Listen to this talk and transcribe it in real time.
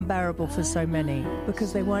unbearable for so many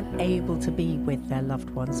because they weren't able to be with their loved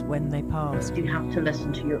ones when they passed. You have to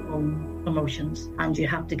listen to your own emotions and you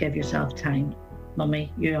have to give yourself time.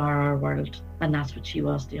 Mummy, you are our world. And that's what she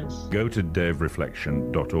was to us. Go to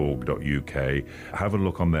davereflection.org.uk. Have a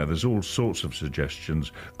look on there. There's all sorts of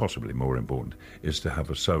suggestions. Possibly more important is to have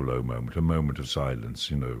a solo moment, a moment of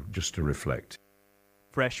silence, just to reflect.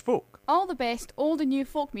 Fresh Folk. All the best old and new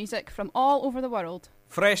folk music from all over the world.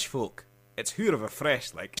 Fresh Folk. It's whoever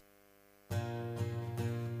fresh, like.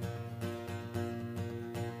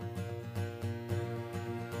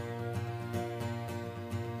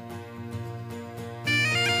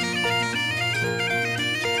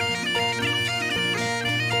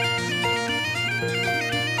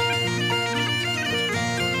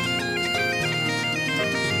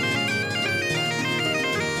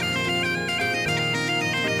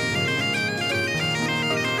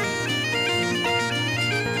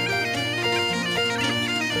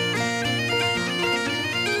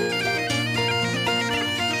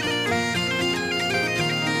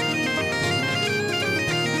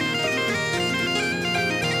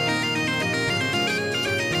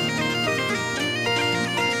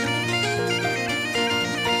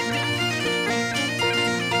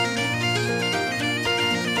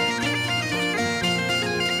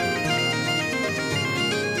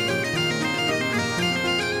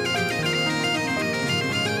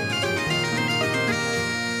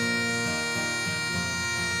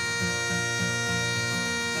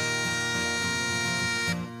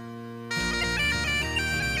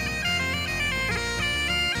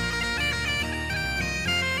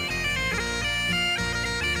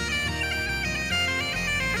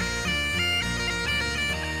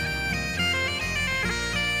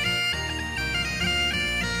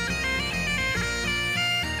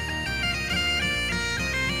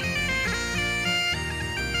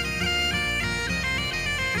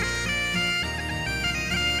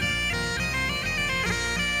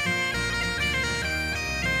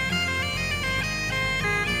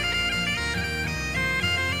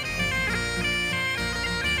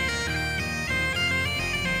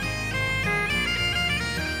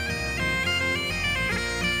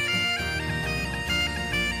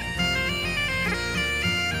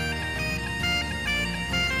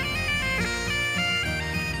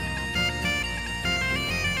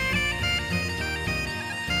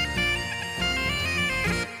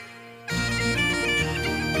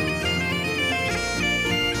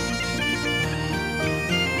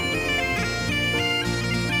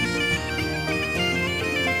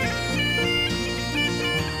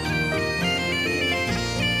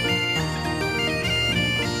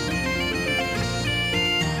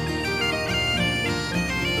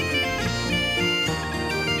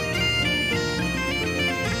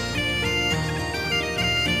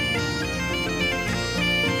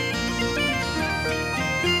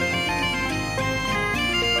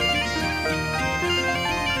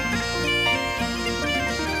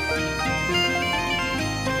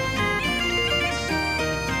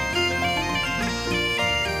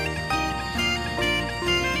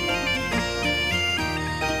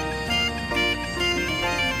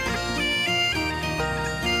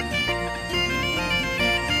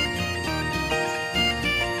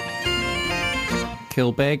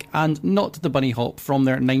 Kilbeg, and Not the Bunny Hop from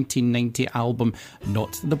their 1990 album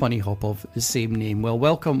Not the Bunny Hop of the same name. Well,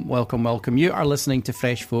 welcome. You are listening to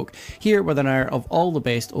Fresh Folk, here with an hour of all the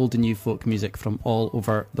best old and new folk music from all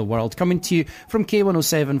over the world, coming to you from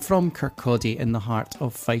K107 from Kirkcaldy in the heart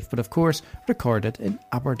of Fife, but of course recorded in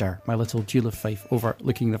Aberdare, my little Dule of Fife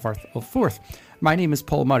overlooking the Firth of Forth. My name is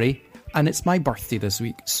Paul Murray and it's my birthday this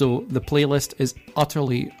week, so the playlist is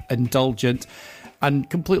utterly indulgent and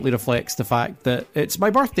completely reflects the fact that it's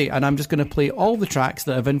my birthday, and I'm just going to play all the tracks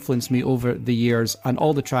that have influenced me over the years and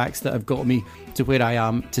all the tracks that have got me to where I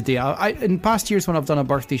am today. In past years when I've done a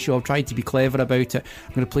birthday show, I've tried to be clever about it.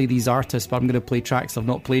 I'm going to play these artists, but I'm going to play tracks I've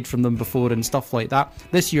not played from them before and stuff like that.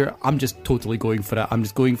 This year, I'm just totally going for it. I'm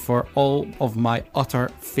just going for all of my utter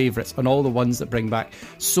favourites and all the ones that bring back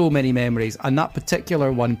so many memories. And that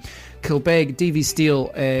particular one, Kilbeg, Davy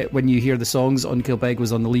Steele, when you hear the songs on Kilbeg,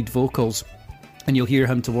 was on the lead vocals, and you'll hear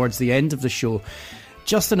him towards the end of the show.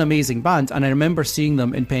 Just an amazing band, and I remember seeing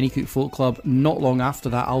them in Pennycook Folk Club not long after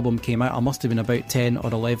that album came out. I must have been about 10 or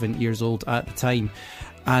 11 years old at the time,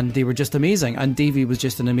 and they were just amazing, and Davey was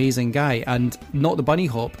just an amazing guy. And Not the Bunny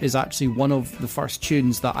Hop is actually one of the first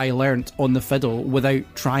tunes that I learnt on the fiddle without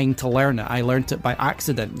trying to learn it. I learnt it by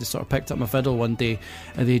accident. Just sort of picked up my fiddle one day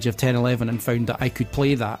at the age of 10, 11 and found that I could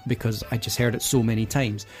play that because I just heard it so many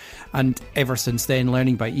times. And ever since then,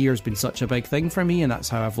 learning by ear has been such a big thing for me, and that's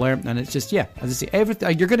how I've learnt. And it's just, yeah, as I say,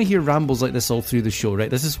 everything, you're going to hear rambles like this all through the show, right?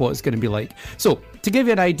 This is what it's going to be like. So, to give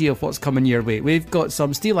you an idea of what's coming your way, we've got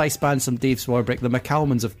some Steel Ice Band, some Dave Swarbrick. The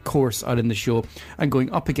McCalmans, of course, are in the show, and going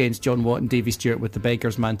up against John Watt and Davy Stewart with the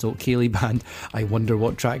Beggar's Mantle Ceilidh Band. I wonder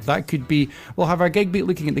what track that could be. We'll have our gig beat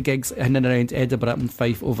looking at the gigs in and around Edinburgh and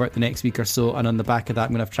Fife over at the next week or so, and on the back of that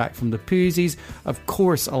I'm going to have a track from the Poozies. Of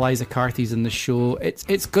course, Eliza Carthy's in the show.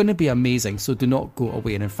 It's going to be amazing, so do not go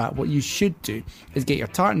away. And in fact, what you should do is get your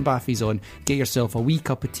tartan baffies on, get yourself a wee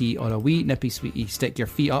cup of tea or a wee nippy sweetie, stick your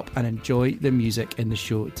feet up and enjoy the music in the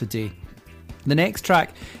show today. The next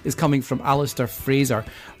track is coming from Alistair Fraser,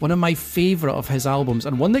 one of my favourite of his albums,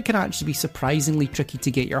 and one that can actually be surprisingly tricky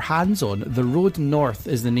to get your hands on. The Road North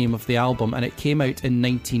is the name of the album, and it came out in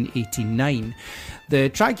 1989. The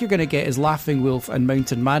track you're going to get is Laughing Wolf and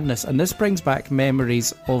Mountain Madness, and this brings back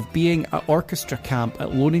memories of being at orchestra camp at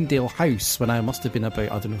Loningdale House when I must have been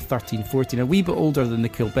about, 13, 14, a wee bit older than the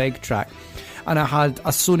Kilbeg track. And I had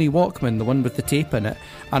a Sony Walkman, the one with the tape in it,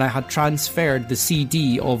 and I had transferred the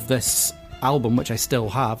CD of this album, which I still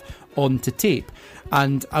have, onto tape.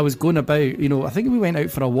 And I was going about, I think we went out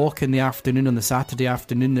for a walk in the afternoon on the Saturday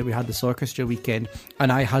afternoon that we had this orchestra weekend,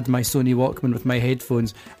 and I had my Sony Walkman with my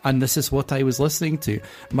headphones, and this is what I was listening to.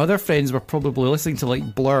 My other friends were probably listening to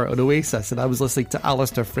like Blur or Oasis, and I was listening to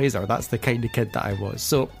Alistair Fraser. That's the kind of kid that I was.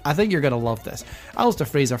 So I think you're going to love this. Alistair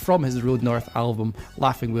Fraser from his Road North album,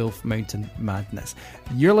 Laughing Wolf, Mountain Madness.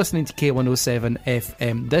 You're listening to K107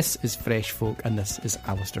 FM. This is Fresh Folk, and this is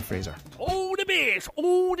Alistair Fraser. All the best,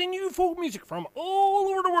 all the new folk music from all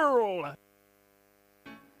over the world.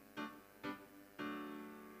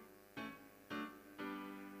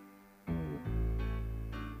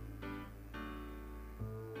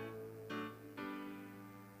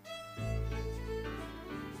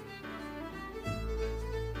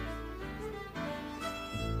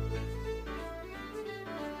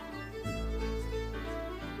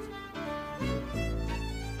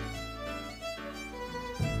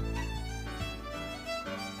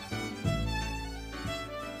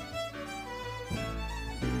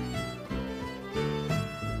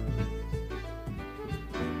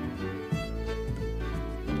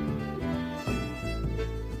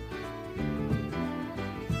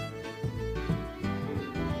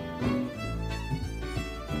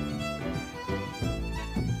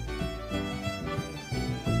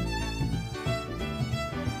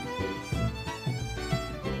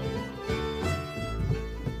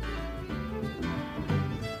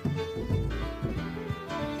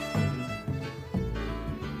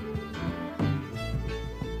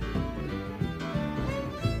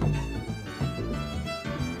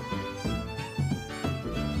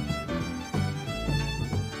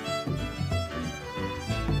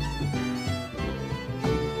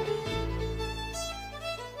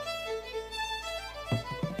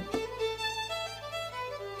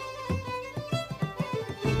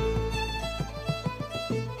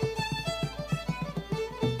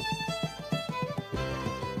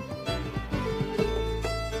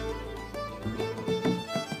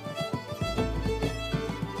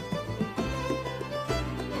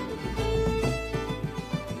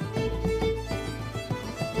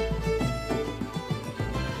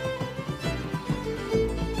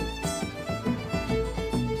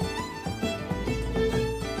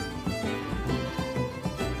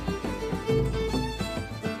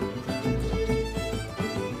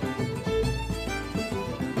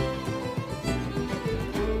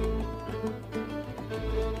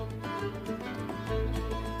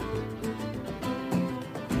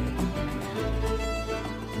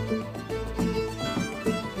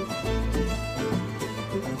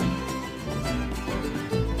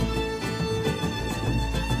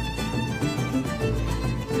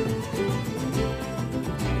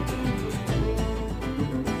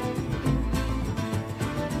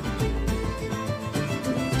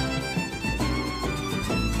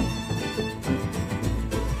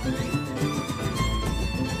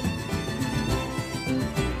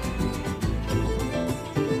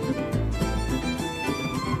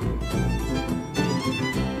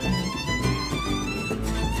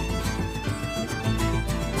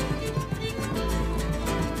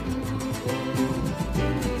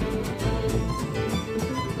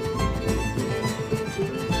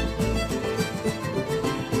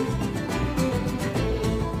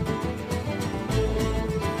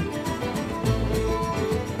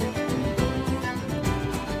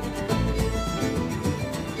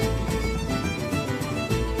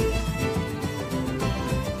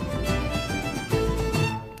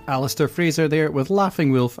 Alistair Fraser there with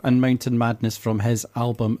Laughing Wolf and Mountain Madness from his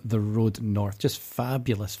album The Road North. Just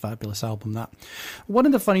fabulous, fabulous album, that. One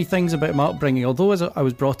of the funny things about my upbringing, although as I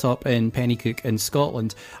was brought up in Pennycook in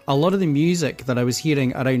Scotland, a lot of the music that I was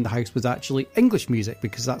hearing around the house was actually English music,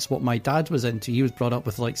 because that's what my dad was into. He was brought up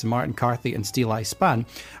with the likes of Martin Carthy and Steel Eye Span.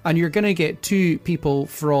 And you're going to get two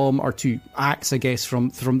acts, I guess, from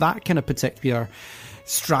that kind of particular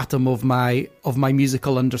stratum of my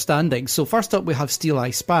musical understanding. So first up we have Steel Eye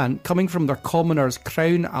Span, coming from their Commoner's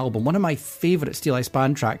Crown album, one of my favourite Steel Eye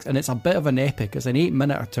Span tracks, and it's a bit of an epic. It's an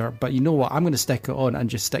 8-minute, but you know what, I'm going to stick it on and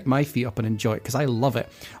just stick my feet up and enjoy it because I love it.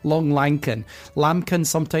 Long Lankin,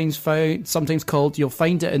 sometimes called, you'll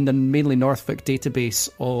find it in the mainly Norfolk database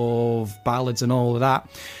of ballads and all of that.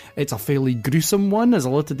 It's a fairly gruesome one, as a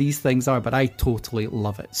lot of these things are, but I totally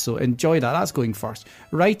love it. So enjoy that. That's going first.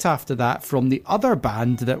 Right after that, from the other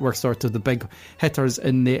band that were sort of the big hitters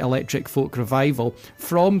in the electric folk revival,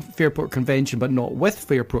 from Fairport Convention, but not with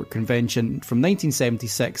Fairport Convention, from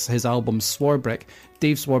 1976, his album Swarbrick,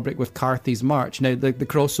 Dave Swarbrick with Carthy's March. Now, the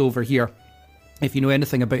crossover here, if you know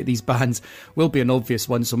anything about these bands, will be an obvious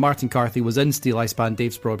one. So Martin Carthy was in Steel Eye Span,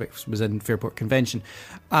 Dave Swarbrick was in Fairport Convention,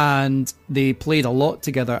 and they played a lot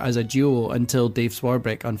together as a duo until Dave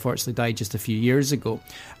Swarbrick unfortunately died just a few years ago.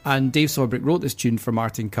 And Dave Swarbrick wrote this tune for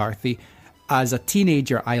Martin Carthy. As a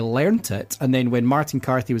teenager, I learnt it, and then when Martin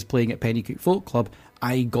Carthy was playing at Pennycook Folk Club,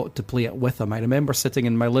 I got to play it with him. I remember sitting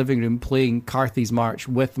in my living room playing Carthy's March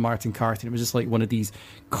with Martin Carthy. It was just like one of these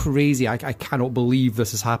crazy, I cannot believe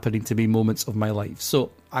this is happening to me moments of my life.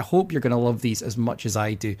 So I hope you're going to love these as much as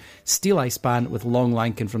I do. Steel Eye Span with Long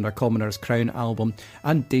Lankin from their Commoner's Crown album,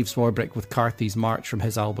 and Dave Swarbrick with Carthy's March from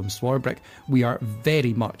his album Swarbrick. We are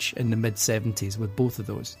very much in the mid-70s with both of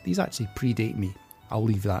those. These actually predate me. I'll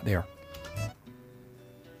leave that there.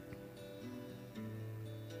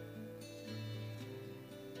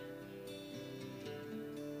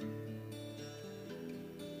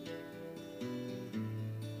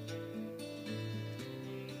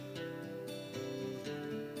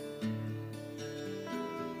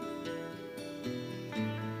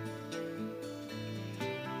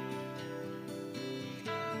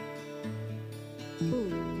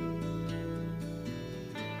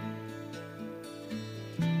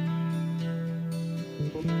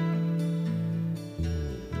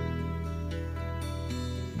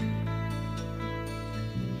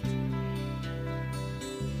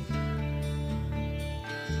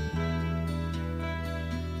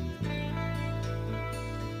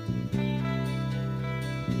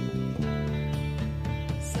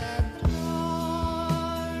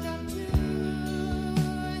 Lord unto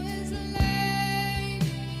his lady.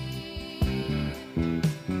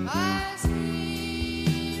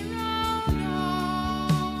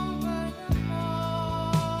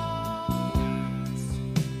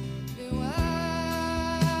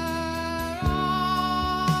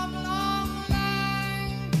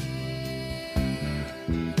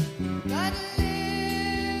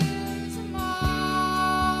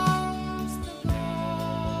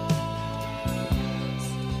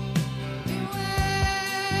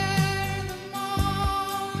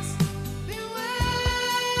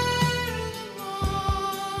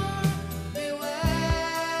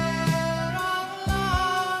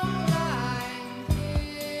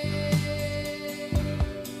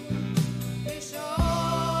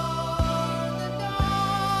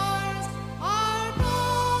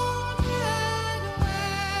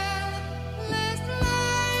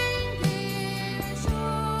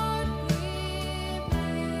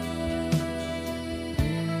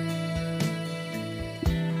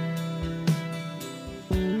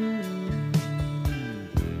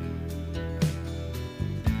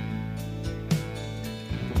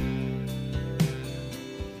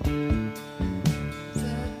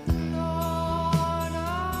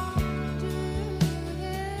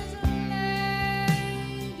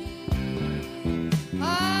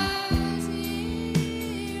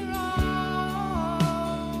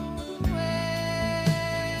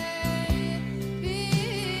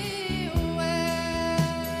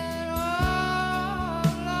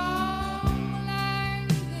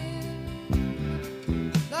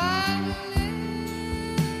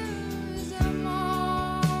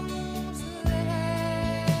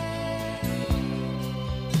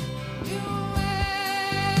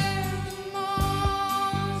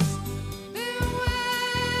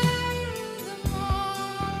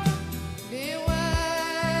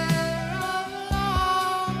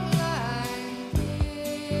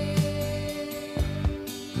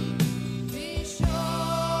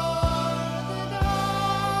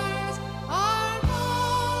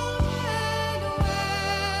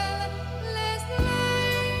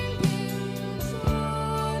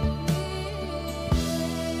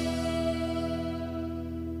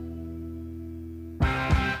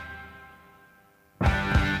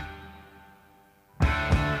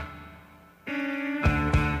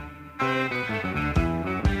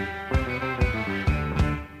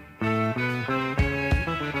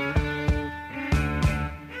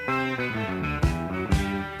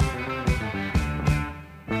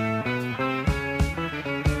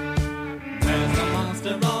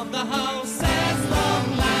 master of the house says,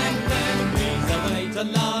 Long Langton, please away to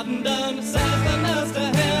London, says the nurse to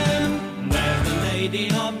him. There's the lady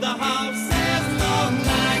of the house says, Long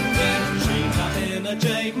Langton, she's up in a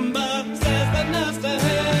chamber, says the nurse to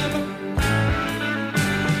him.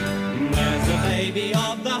 There's the baby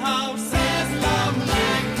of the house says, Long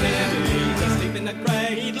Langton, he's asleep in the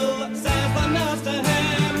cradle, says the nurse to him.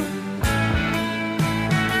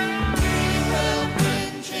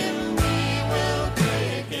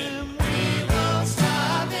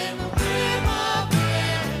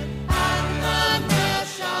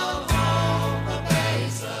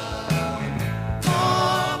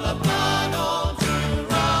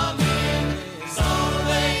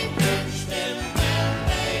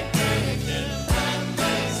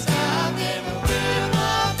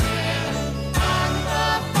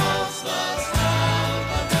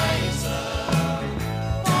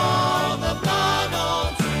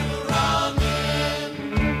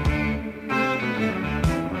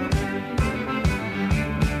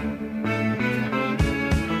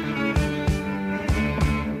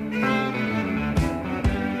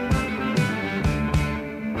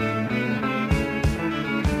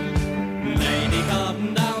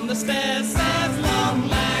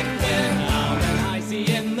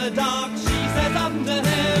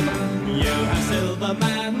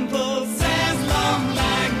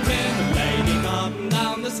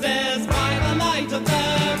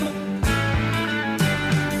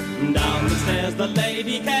 The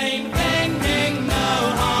lady came thinking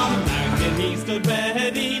no harm, and he stood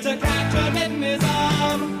ready to catch her in his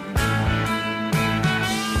arm.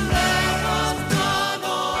 There was blood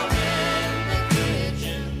all in the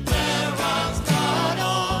kitchen, there was blood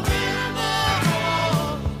all in the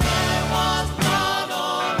hall, there was blood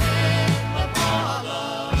all in the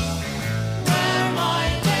parlor, where my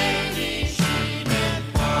lady she did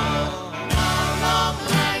fall. Now Long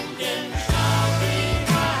Langton shall be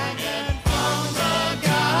hanging from the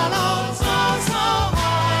gallows so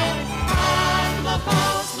high, and the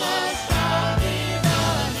faultless shall be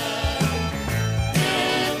burned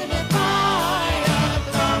in the fire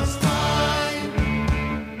close by.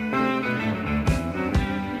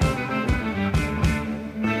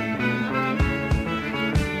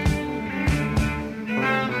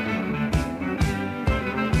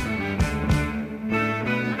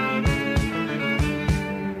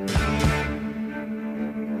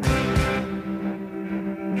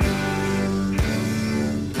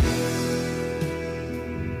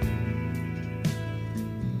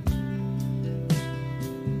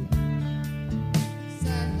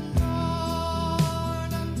 Said the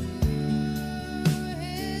Lord unto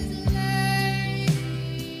his lady,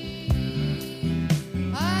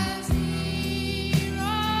 as he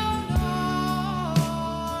rode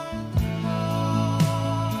o'er the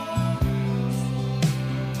roads,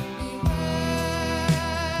 beware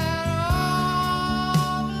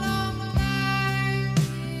of Long Langton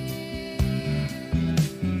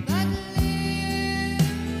that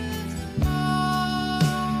lives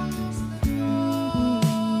amongst the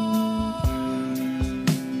roads.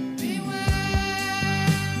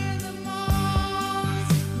 Beware the moss,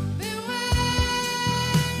 beware the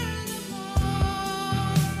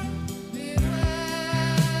moor,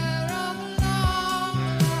 beware of Long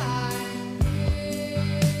Langton.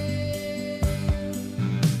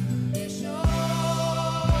 Be sure the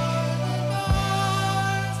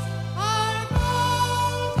doors are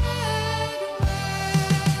bolted well,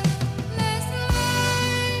 lest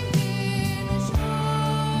Langton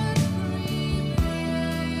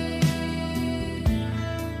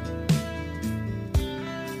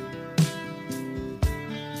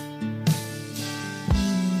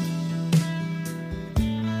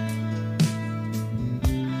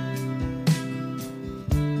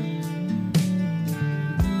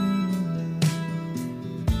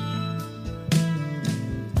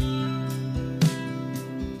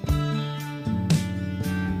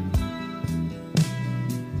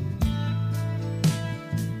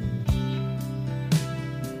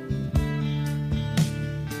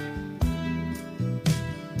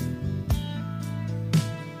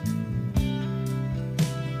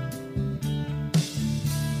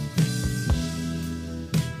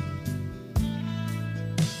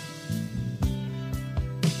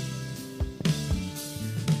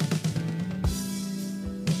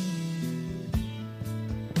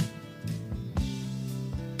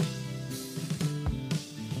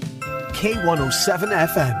K107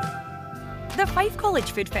 FM. The Fife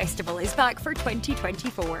College Food Festival is back for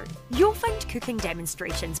 2024. You'll find cooking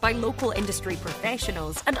demonstrations by local industry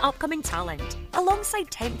professionals and upcoming talent,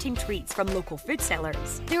 alongside tempting treats from local food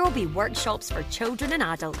sellers. There will be workshops for children and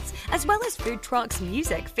adults, as well as food trucks,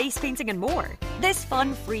 music, face painting and more. This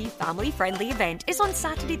fun, free, family-friendly event is on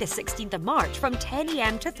Saturday the 16th of March from 10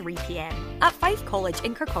 a.m. to 3 p.m. at Fife College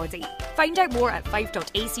in Kirkcaldy. Find out more at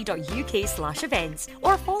fife.ac.uk/events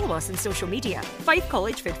or follow us on social media. Fife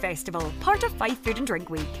College Food Festival, part of Fife Food and Drink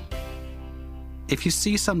Week. If you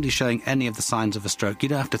see somebody showing any of the signs of a stroke, you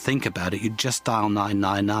don't have to think about it, you just dial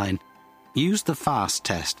 999. Use the FAST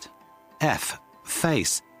test. F.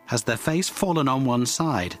 Face. Has their face fallen on one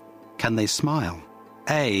side? Can they smile?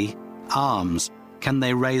 A. Arms. Can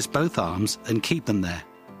they raise both arms and keep them there?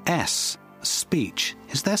 S. Speech.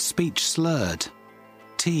 Is their speech slurred?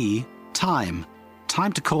 T. Time.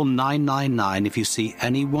 Time to call 999 if you see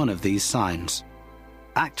any one of these signs.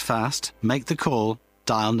 Act fast, make the call,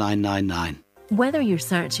 dial 999. Whether you're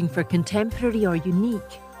searching for contemporary or unique,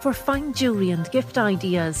 for fine jewellery and gift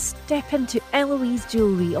ideas, step into Eloise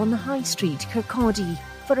Jewellery on the High Street, Kirkcaldy,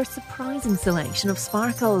 for a surprising selection of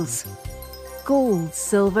sparkles. Gold,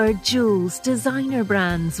 silver, jewels, designer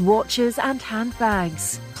brands, watches and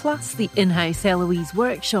handbags, plus the in-house Eloise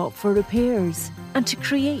workshop for repairs, and to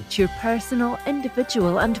create your personal,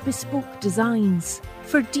 individual and bespoke designs.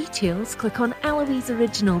 For details, click on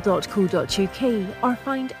eloiseoriginal.co.uk or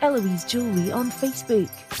find Eloise Jewellery on Facebook.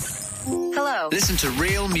 Hello. Listen to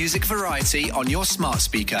real music variety on your smart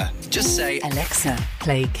speaker. Just say, Alexa,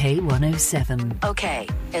 play K107. OK,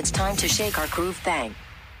 it's time to shake our groove thing.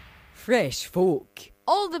 Fresh Folk.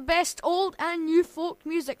 All the best old and new folk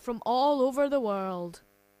music from all over the world.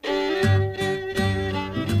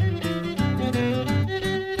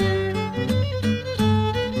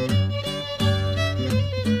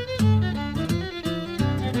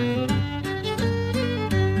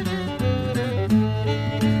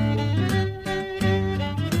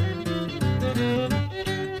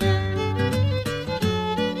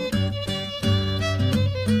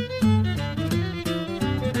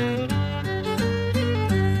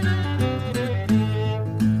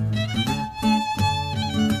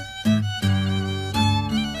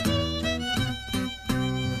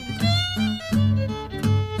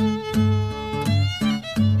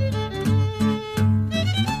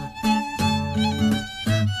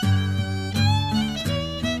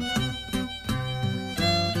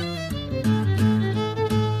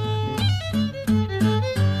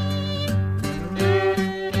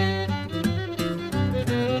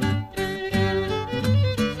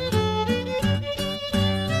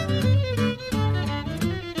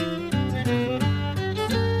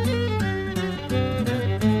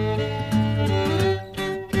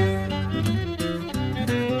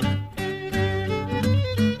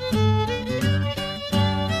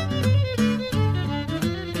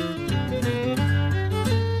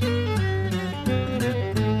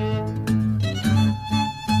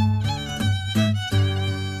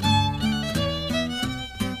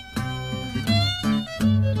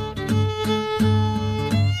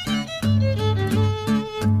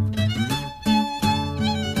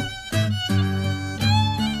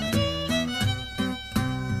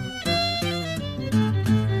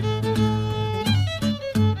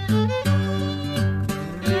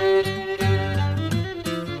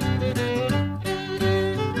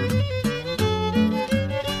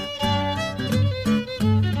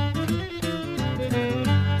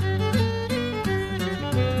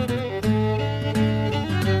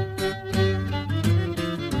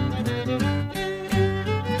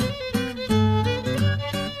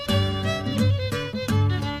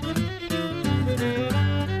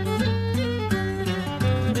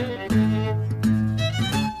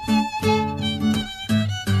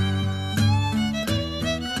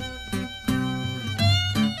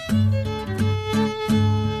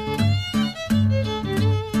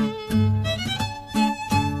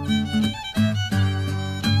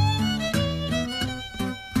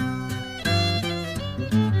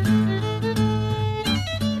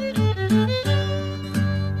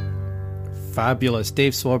 Fabulous.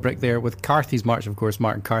 Dave Swabrick there with Carthy's March, of course,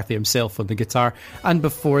 Martin Carthy himself on the guitar. And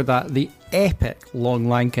before that, the epic Long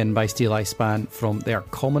Lankin by Steel Eye Span from their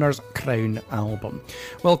Commoner's Crown album.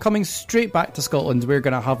 Well, coming straight back to Scotland, we're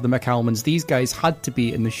going to have the McAlmans. These guys had to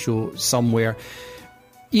be in the show somewhere.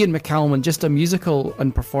 Ian McAlman, just a musical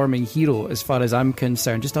and performing hero as far as I'm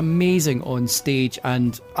concerned, just amazing on stage,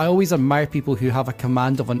 and I always admire people who have a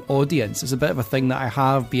command of an audience. It's a bit of a thing that I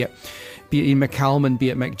have, be it be it Ian McCalman, be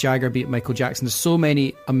it Mick Jagger, be it Michael Jackson. There's so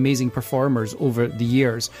many amazing performers over the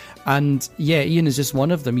years. And yeah, Ian is just one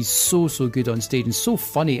of them. He's so good on stage and so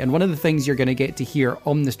funny. And one of the things you're going to get to hear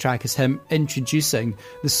on this track is him introducing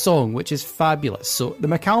the song, which is fabulous. So the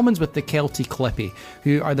McCalmans with the Kelty Clippy,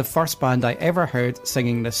 who are the first band I ever heard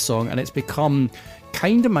singing this song, and it's become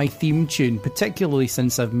kind of my theme tune, particularly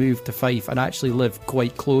since I've moved to Fife and actually live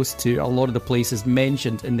quite close to a lot of the places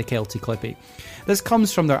mentioned in the Kelty Clippy. This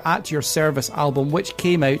comes from their At Your Service album, which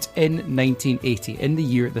came out in 1980, in the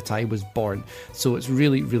year that I was born. So it's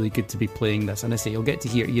really good to be playing this. And I say, you'll get to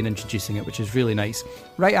hear Ian introducing it, which is really nice.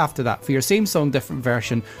 Right after that, for your same song, different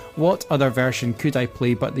version, what other version could I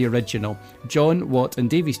play but the original? John Watt and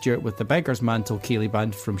Davy Stewart with the Beggar's Mantle Ceilidh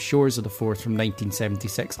Band from Shores of the Forth from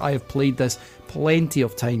 1976. I have played this plenty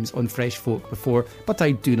of times on Fresh Folk before, but I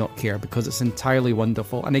do not care because it's entirely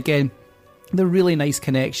wonderful. And again, the really nice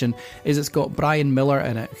connection is it's got Brian Miller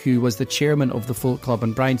in it, who was the chairman of the folk club,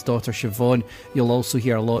 and Brian's daughter Siobhan you'll also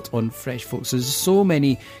hear a lot on Fresh Folk. So there's so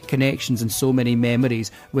many connections and so many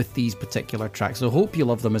memories with these particular tracks. So I hope you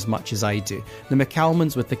love them as much as I do. The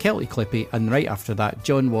McCalmans with the Kelty Clippy, and right after that,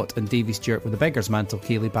 John Watt and Davy Stewart with the Beggar's Mantle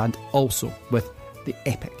Ceilidh Band, also with the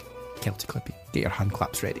epic Kelty Clippy. Get your hand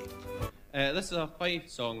claps ready. This is a Fife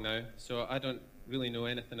song now, so I don't really know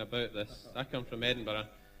anything about this. I come from Edinburgh.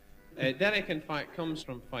 Derek, in fact, comes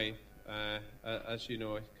from Fife, as you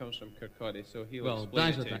know. He comes from Kirkcaldy, so he'll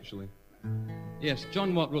explain it to you. Actually. Yes,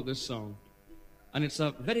 John Watt wrote this song, and it's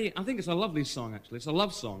I think it's a lovely song, actually. It's a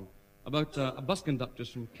love song about a bus conductor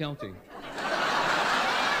from Kelty.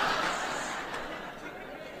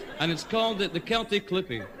 And it's called the Kelty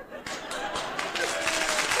Clippy.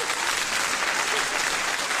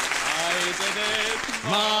 I did it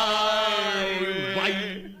my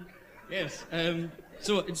way. Yes,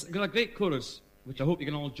 so it's got a great chorus, which I hope you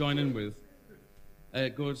can all join in with.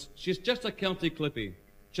 It goes, she's just a Kelty Clippy.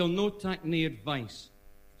 She'll no tak nae advice.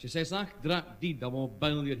 She says, ach, drap deed, I won't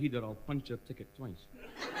boil your head or I'll punch your ticket twice.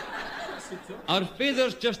 Our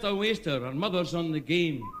father's just a waster, our mother's on the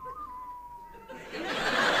game.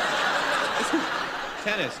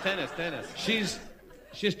 Tennis. She's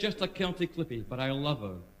just a Kelty Clippy, but I love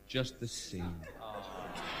her just the same.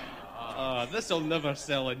 This'll never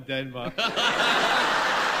sell in Denmark.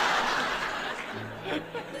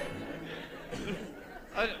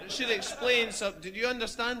 I should explain some. Did you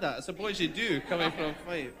understand that? I suppose you do, coming from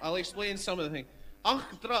Fife. I'll explain some of the things. Ach,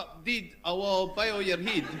 drap deed, I will boil your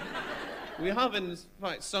head. We have, in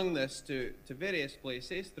fact, sung this to various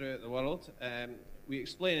places throughout the world. We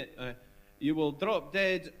explain it. You will drop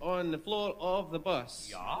dead on the floor of the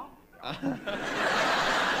bus. Yeah.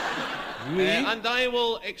 And I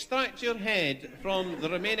will extract your head from the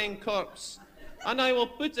remaining corpse, and I will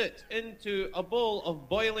put it into a bowl of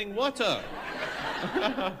boiling water.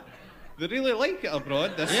 They really like it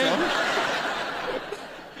abroad, this song.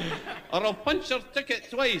 Or I'll punch your ticket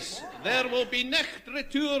twice. There will be nicht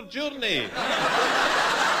retour journey.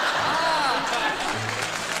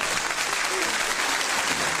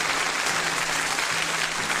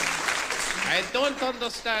 I don't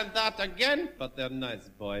understand that again, but they're nice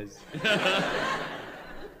boys.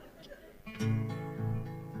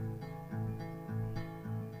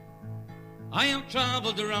 I have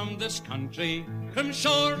travelled around this country, from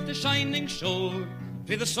shore to shining shore,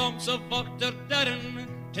 through the swamps of Auchterarran,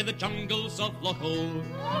 to the jungles of Loch Oe.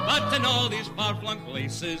 But in all these far-flung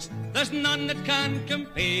places, there's none that can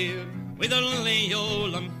compare with the Lily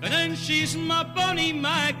O'Lumpin, and she's my bonny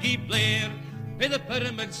Maggie Blair. By the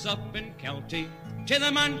pyramids up in Kelty, to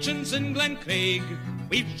the mansions in Glencraig,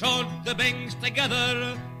 we've trod the banks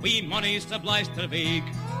together, we monies to Blysterveig.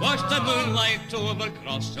 Watched the moonlight over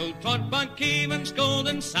Crosshill, trod Bankeven's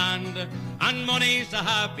golden sand, and monies a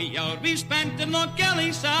happy hour we've spent in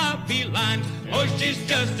Lochgelly's happy land. Oh, she's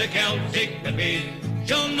just a Celtic baby,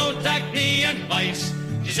 she'll no tak nae advice.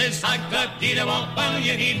 She says, I grab deed, I won't boil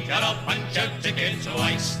your head, or I'll punch your ticket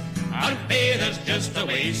twice. Our father's just a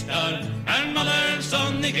waster, and mother's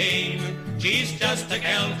on the game. She's just a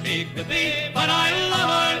Celtic baby, but I love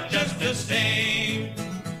her just the same.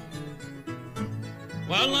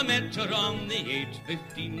 Well, I met her on the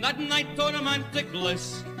 8:15 that night o' romantic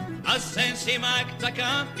bliss. I says, hey, Mac, take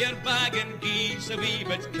off your bag and gi'es a wee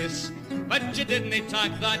bit kiss. But she didn't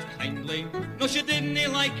tak that kindly, no, she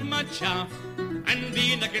didn't like my chaff. And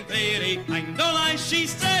being looking very kind, all I she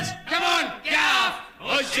says, come on, gaff!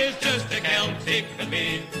 Oh, she's just a Celtic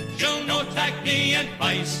baby, she'll no tak nae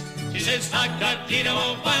advice. She says, tak that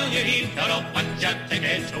Dino while you eat, or I'll punch your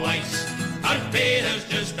ticket twice. Our father's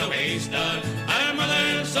just a waster, our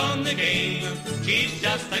mother's on the game. She's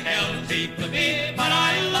just a Celtic baby, but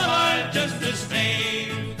I love her just the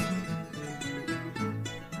same.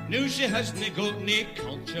 Now she hasn't got nae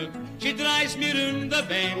culture, she drives me round the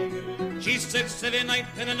bend. She sits every night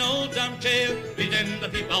in an old armchair, reading the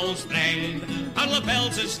People's Friend. Her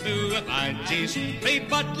lapels is full of badges, free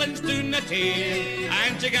butlins doon the tail.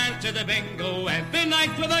 And she goes to the bingo every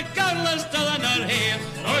night with a girl still in her hair.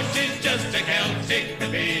 Oh, she's just a Celtic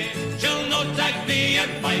baby, she'll not take the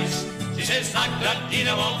advice. She says,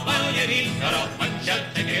 Dino, while you eat her up and she'll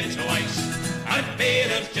take it twice. Her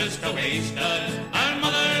father's just a waster, her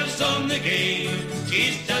mother's on the game.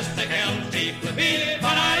 She's just a Celtic baby,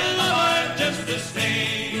 but I love her just the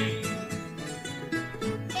same.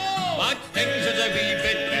 But things is a wee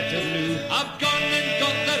bit better now, I've gone and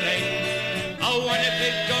got the ring. Oh, and if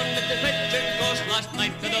they'd gone at the picture cost last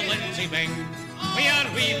night to the Lindsay Bing. We are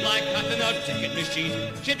wee black hat in our ticket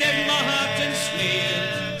machine, she did my heart and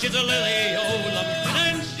sneer. She's a lily old lumpin'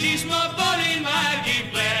 and she's my bonny Maggie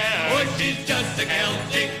Blair. Oh, she's just a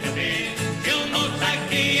Celtic baby, she'll no take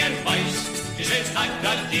the advice. She says,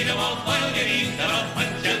 Dino, while you eat her up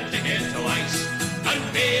and she'll take it twice. Her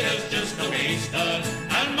father's just a waster,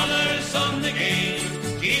 her mother's on the game.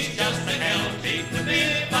 She's just a Celtic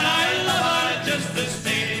baby, but I love her just the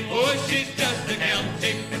same. Oh, she's just a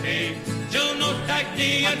Celtic baby, she'll no take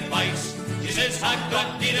the advice. She says,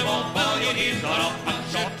 Dino, while you eat her up and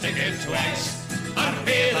she'll take it twice. Her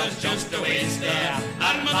father's just a waster,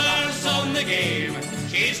 her mother's on the game.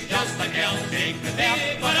 She's just a Celtic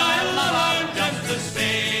baby, but I love her just the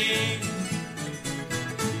same.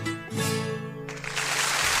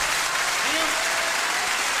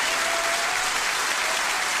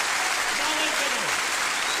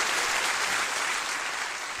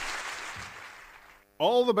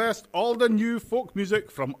 All the best, all the new folk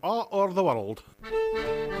music from all over the world.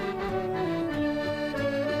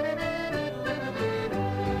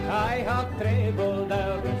 I have travelled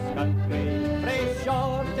down this country, frae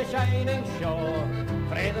shore to shining shore,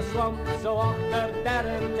 frae the swamps o'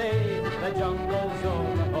 Auchterderry, the jungles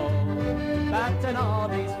o' the Pole. But in all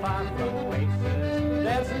these far-flung places,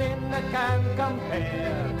 there's none that can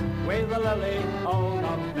compare with the lily o'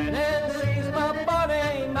 Dublin, and she's my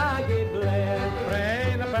bonny Maggie Blair.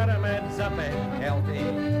 Frae the pyramids up in Kelty,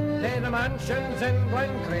 to the mansions in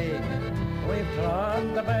Glencraig, we've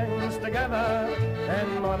drawn the bands together,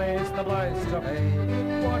 and money's the price to pay.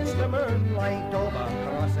 Watch the moonlight over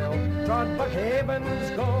Crosshill, trod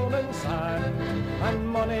Buckhaven's golden sand, and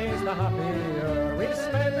money's the happier we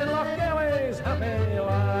spend in Lochgilly's happy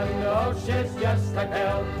land. Oh, she's just a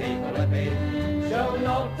Celtic lippy, she'll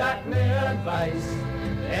no take me advice.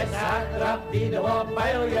 It's after Dido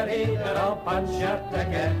while you're eating up and sure to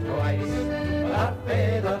get twice. Her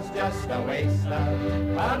father's just a waster,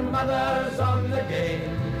 her mother's on the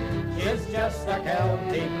game. She's just a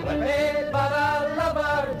Celtic lippy, but I love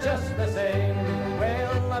her just the same.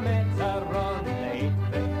 Well, I met her on the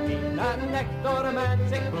 8:15, and next door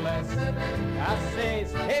romantic bliss. I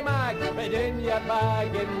says, hey Mag, put in your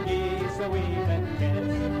bag and give a wee bit kiss.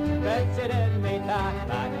 But she didn't take that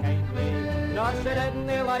kindly, no, she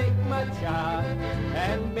didn't like my chat,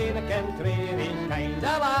 and being a contrary kind of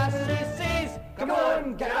lass, she says, come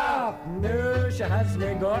on, get up. No, she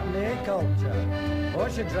hasn't got no culture. Oh,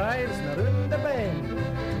 she drives me round the bend.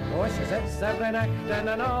 Oh, she sits every night in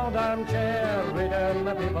an old armchair, reading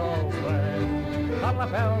the People's Friend. Her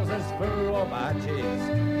lapels is full of badges,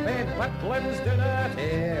 with butlins do not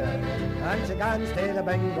hear, and she goes to the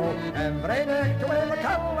bingo every night with the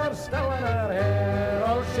colour still in her hair.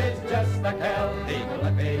 Oh, she's just a Celtic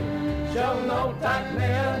lippy, she'll no take me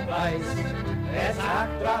advice. It's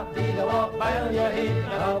after Dido while you eat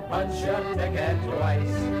her up and sure to get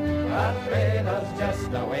twice. Her father's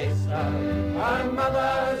just a waster, her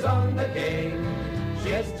mother's on the game.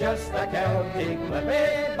 She's just a Celtic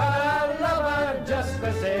lippy, but I love her just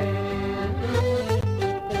the same.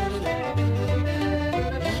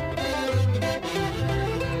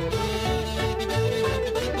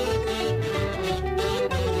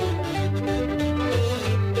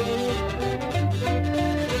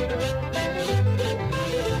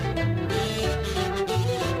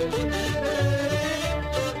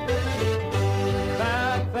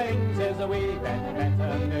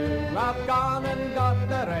 I've gone and got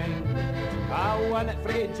the ring. I won it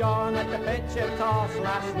free John at the picture toss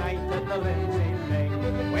last night at the Lindsay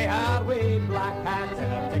thing. We had wee black hats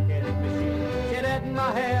and a ticket machine. She did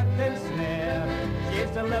my hair and snare.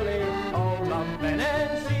 She's a lily o' Dublin,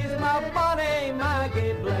 and she's my bonny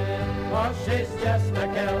Maggie Blair. Oh, she's just a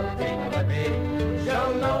Celtic lippy,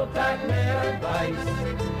 she'll no take me advice.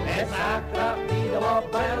 It's after Dido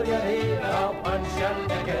while you eat her up and she'll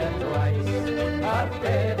take it twice. Her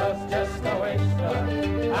father's just a waster,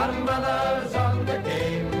 her mother's on the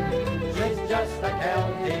game. She's just a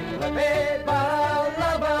Celtic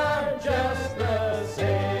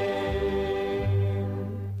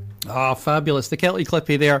Ah, fabulous. The Kelty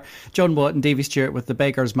Clippy there. John Watt and Davy Stewart with the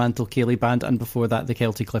Beggar's Mantle Ceilidh Band, and before that, the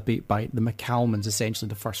Kelty Clippy by the McCalmans, essentially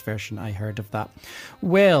the first version I heard of that.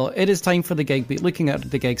 Well, it is time for the gig beat, looking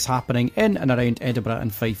at the gigs happening in and around Edinburgh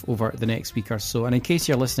and Fife over the next week or so. And in case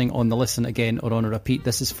you're listening on the listen again or on a repeat,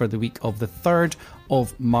 this is for the week of the 3rd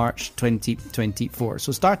of March 2024.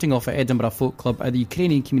 So starting off at Edinburgh Folk Club at the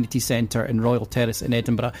Ukrainian Community Centre in Royal Terrace in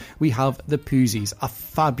Edinburgh, we have the Poozies, a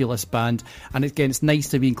fabulous band, and again it's nice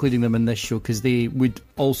to be including them in this show because they would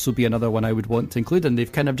also be another one I would want to include, and they've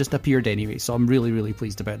kind of just appeared anyway, so I'm really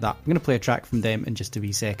pleased about that. I'm going to play a track from them in just a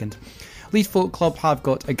wee second. Leith Folk Club have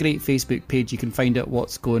got a great Facebook page. You can find out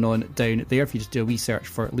what's going on down there if you just do a wee search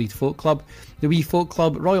for Leith Folk Club. The Wee Folk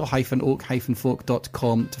Club,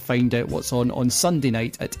 royal-oak-folk.com to find out what's on Sunday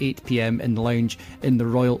night at 8 p.m. in the lounge in the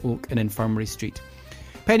Royal Oak in Infirmary Street.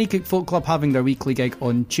 Pennycook Folk Club having their weekly gig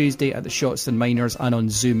on Tuesday at the Shottston Miners and on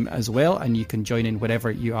Zoom as well, and you can join in wherever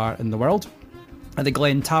you are in the world. At the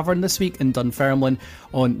Glen Tavern this week in Dunfermline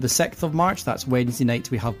on the 6th of March, that's Wednesday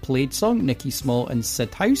night, we have Played Song, Nicky Small and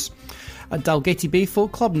Sid House. At Dalgety Bay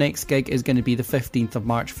Folk Club, next gig is going to be the 15th of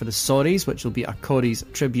March for the Sorries, which will be a Corey's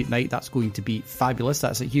tribute night. That's going to be fabulous.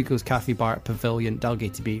 That's at Hugo's Cafe Bar Pavilion,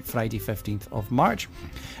 Dalgety Bay, Friday 15th of March.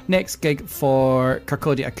 Next gig for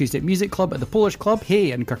Kirkcaldy Acoustic Music Club at the Polish Club,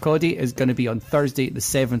 Hey in Kirkcaldy, is going to be on Thursday the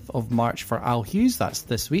 7th of March for Al Hughes. That's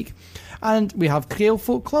this week. And we have Crail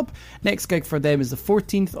Folk Club. Next gig for them is the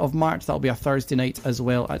 14th of March. That'll be a Thursday night as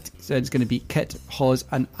well. It's going to be Kit Hawes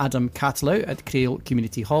and Adam Catalow at Crail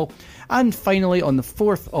Community Hall. And finally, on the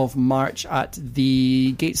 4th of March at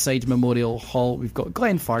the Gateside Memorial Hall, we've got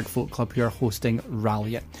Glenfarg Folk Club who are hosting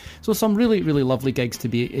Rally It. So some really lovely gigs to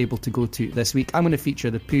be able to go to this week. I'm going to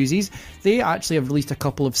feature the Poozies. They actually have released a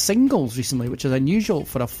couple of singles recently, which is unusual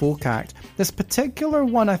for a folk act. This particular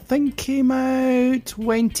one, I think, came out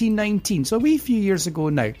 2019. So a wee few years ago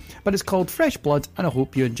now, but it's called Fresh Blood, and I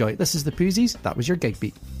hope you enjoy it. This is the Poozies. That was your gig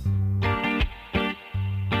beat.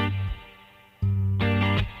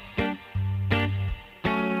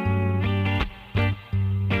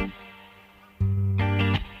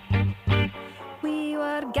 We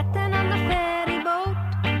were getting on the ferry boat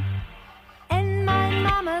in my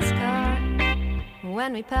mama's car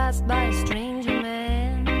when we passed by a stranger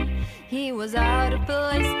man. He was out of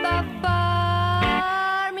place before.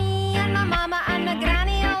 Mama and my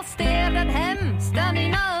granny all stared at him,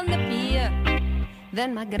 standing on the pier.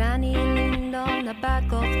 Then my granny leaned on the back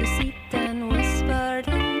of the seat and whispered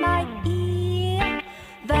in my ear,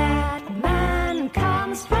 that man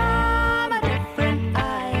comes from a different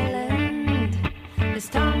island. His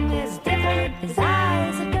tongue is different, his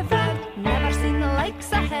eyes are different, never seen the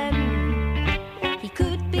likes of him. He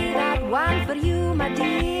could be that one for you, my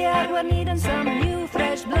dear. We're needing some new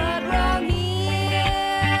fresh blood round here.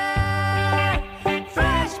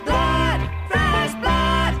 Fresh blood,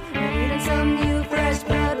 we're needing some new fresh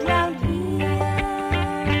blood round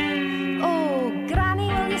here. Oh, Granny,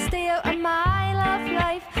 will you stay out of my love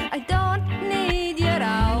life? I don't need your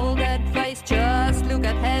old advice, just look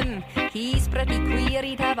at him. He's pretty queer,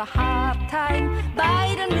 he'd have a hard time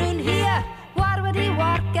biding round here. Where would he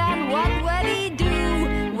work and what would he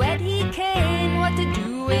do? Would he ken what to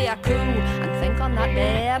do with a coo? And think on that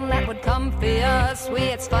bairn that would come for us, with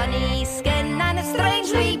its funny skin and its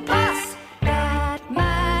strangely puss. That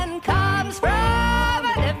man comes from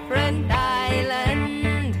a different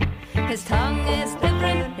island. His tongue is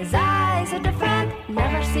different, his eyes are different,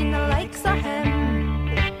 never seen the likes of him.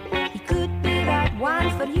 He could be that one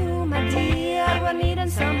for you, my dear. We're needing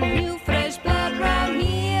some new fresh blood round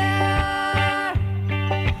here.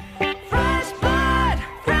 Fresh blood,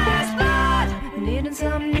 we're needing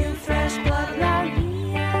some new fresh blood round here.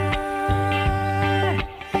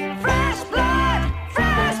 Fresh blood,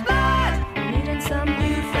 we're needing some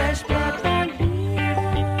new fresh blood round here.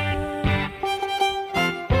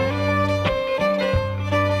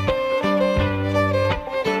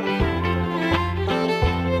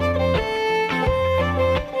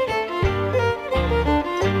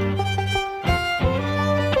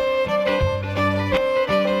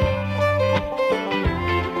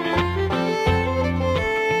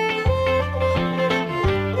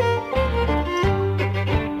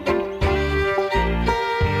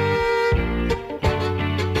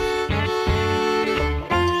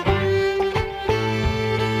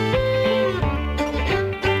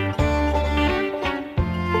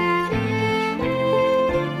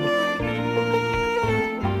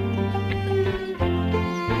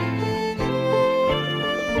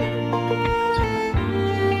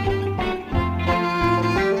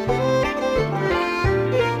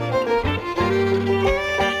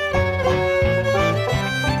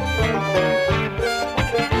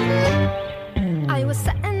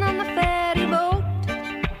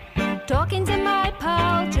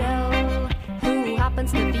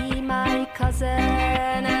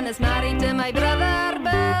 Dawson and is married to my brother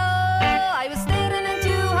Bill. I was staring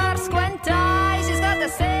into her squint eyes. She's got the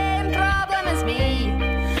same problem as me,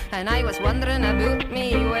 and I was wondering about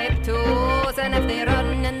me web toes and if they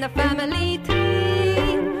run in the family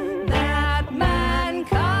tree. That man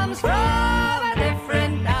comes from a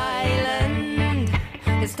different island.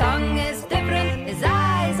 His tongue is different, his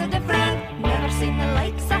eyes are different. Never seen the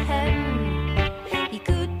likes of him. He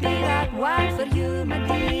could be that one for you, my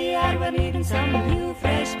dear. We're needing some new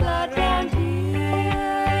fresh blood round here.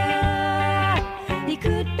 He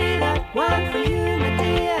could be that one for you, my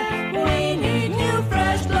dear. We need new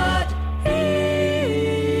fresh blood here.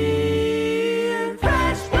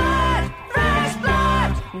 Fresh blood, fresh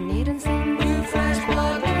blood. Needing some new fresh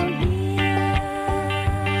blood round here.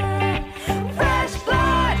 Fresh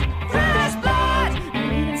blood, fresh blood.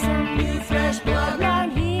 Needing some new fresh blood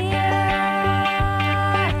round here.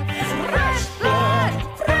 Fresh blood,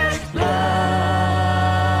 fresh blood.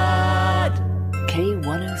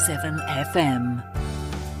 K107 FM.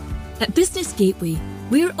 At Business Gateway,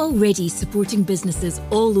 we're already supporting businesses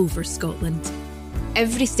all over Scotland.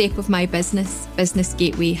 Every step of my business, Business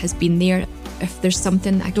Gateway has been there. If there's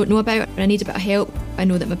something I don't know about or I need a bit of help, I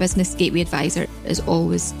know that my Business Gateway advisor is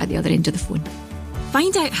always at the other end of the phone.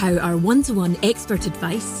 Find out how our one-to-one expert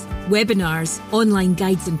advice, webinars, online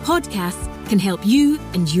guides and podcasts can help you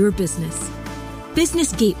and your business.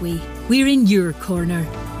 Business Gateway, we're in your corner.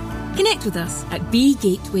 Connect with us at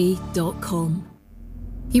bgateway.com.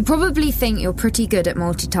 You probably think you're pretty good at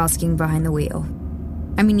multitasking behind the wheel.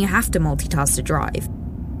 I mean, you have to multitask to drive.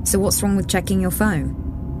 So what's wrong with checking your phone?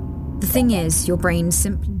 The thing is, your brain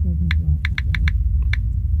simply doesn't work that way.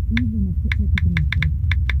 Even a quick look at the message,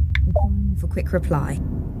 or firing off a quick reply,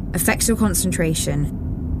 affects your concentration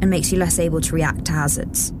and makes you less able to react to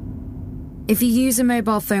hazards. If you use a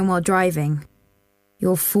mobile phone while driving,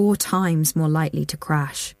 you're 4 times more likely to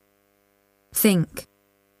crash. Think.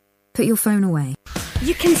 Put your phone away.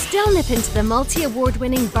 You can still nip into the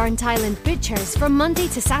multi-award-winning Burnt Island Butchers from Monday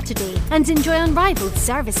to Saturday and enjoy unrivaled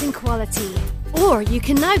service and quality. Or you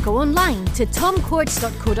can now go online to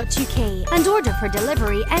tomcords.co.uk and order for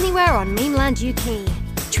delivery anywhere on mainland UK.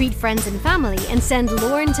 Treat friends and family and send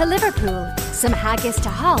Lauren to Liverpool, some haggis to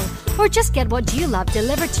Hull, or just get what you love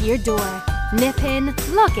delivered to your door. Nip in,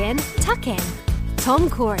 log in, tuck in. Tom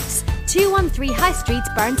Cords, 213 High Street,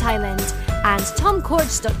 Burnt Island, and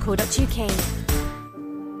tomcords.co.uk.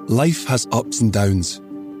 Life has ups and downs.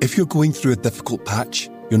 If you're going through a difficult patch,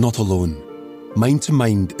 you're not alone. Mind to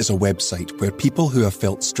Mind is a website where people who have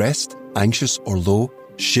felt stressed, anxious or low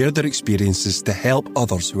share their experiences to help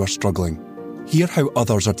others who are struggling. Hear how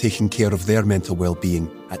others are taking care of their mental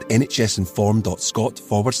well-being at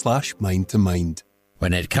nhsinform.scot/mind to mind.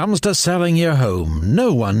 When it comes to selling your home,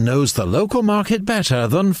 no one knows the local market better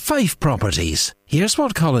than Fife Properties. Here's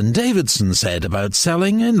what Colin Davidson said about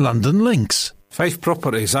selling in London Links. Fife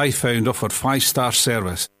Properties, I found, offered 5-star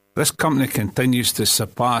service. This company continues to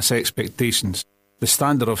surpass expectations. The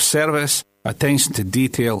standard of service, attention to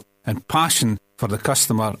detail and passion for the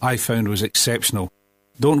customer I found was exceptional.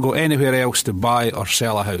 Don't go anywhere else to buy or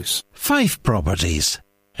sell a house. Fife Properties,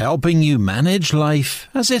 helping you manage life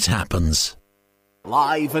as it happens.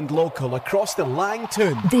 Live and local across the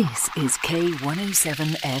Langton. This is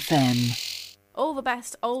K107 FM. All the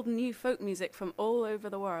best old and new folk music from all over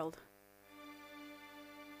the world.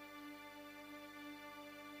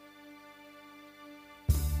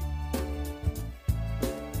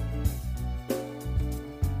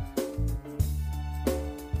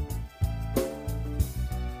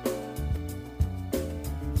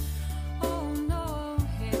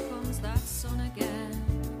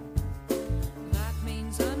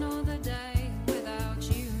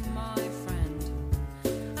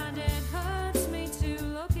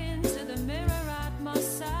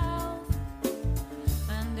 Myself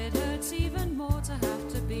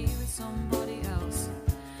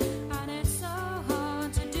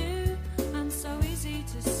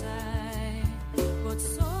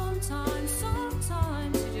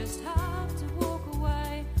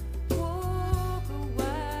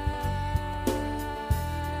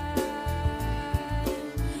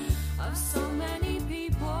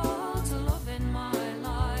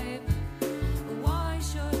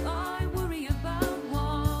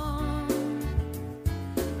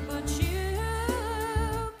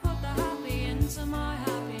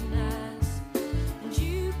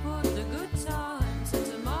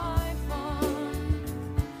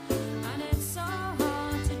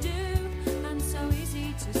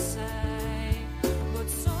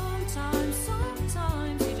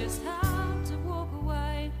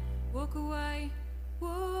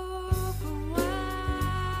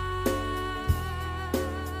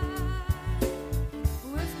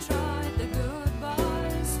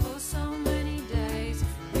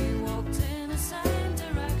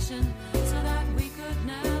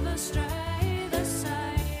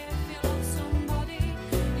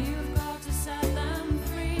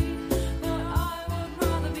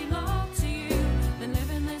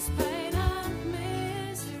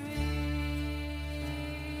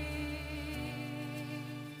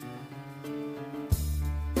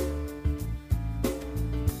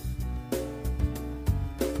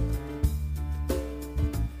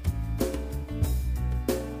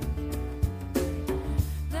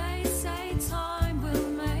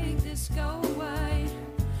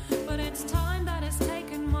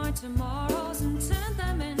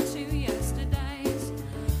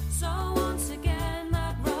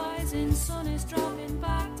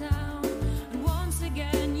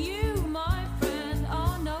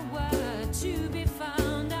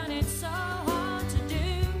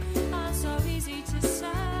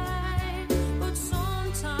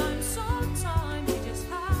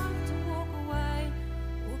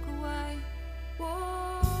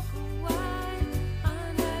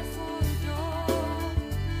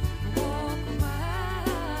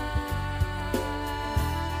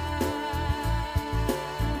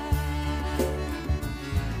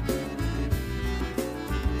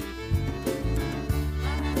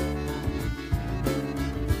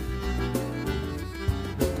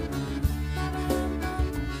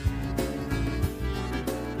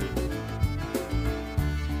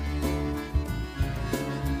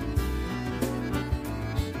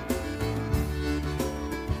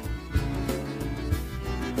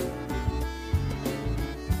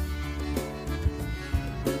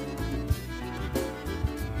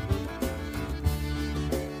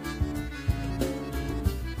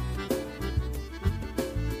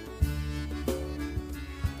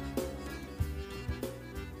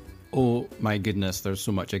Oh my goodness, there's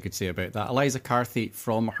so much I could say about that. Eliza Carthy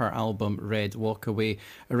from her album Red Walk Away,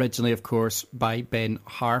 originally of course by Ben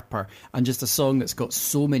Harper, and just a song that's got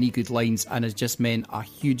so many good lines and has just meant a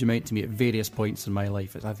huge amount to me at various points in my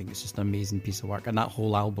life. I think it's just an amazing piece of work, and that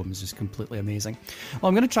whole album is just completely amazing. Well,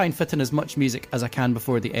 I'm going to try and fit in as much music as I can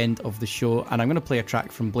before the end of the show, and I'm going to play a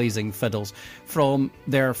track from Blazing Fiddles from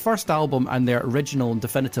their first album and their original and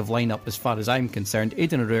definitive lineup as far as I'm concerned.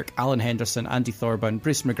 Aidan O'Rourke, Alan Henderson, Andy Thorburn,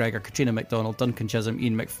 Bruce McGregor, Katrina MacDonald, Duncan Chisholm,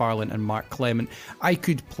 Ian McFarlane and Mark Clement. I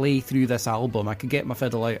could play through this album. I could get my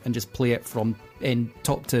fiddle out and just play it from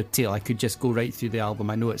top to tail. I could just go right through the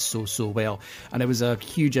album. I know it so well, and it was a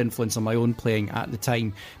huge influence on my own playing at the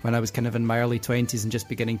time when I was kind of in my early 20s and just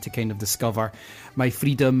beginning to kind of discover my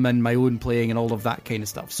freedom and my own playing and all of that kind of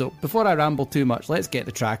stuff. So before I ramble too much, let's get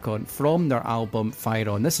the track on from their album Fire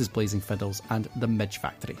On. This is Blazing Fiddles and the Midge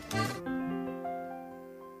Factory.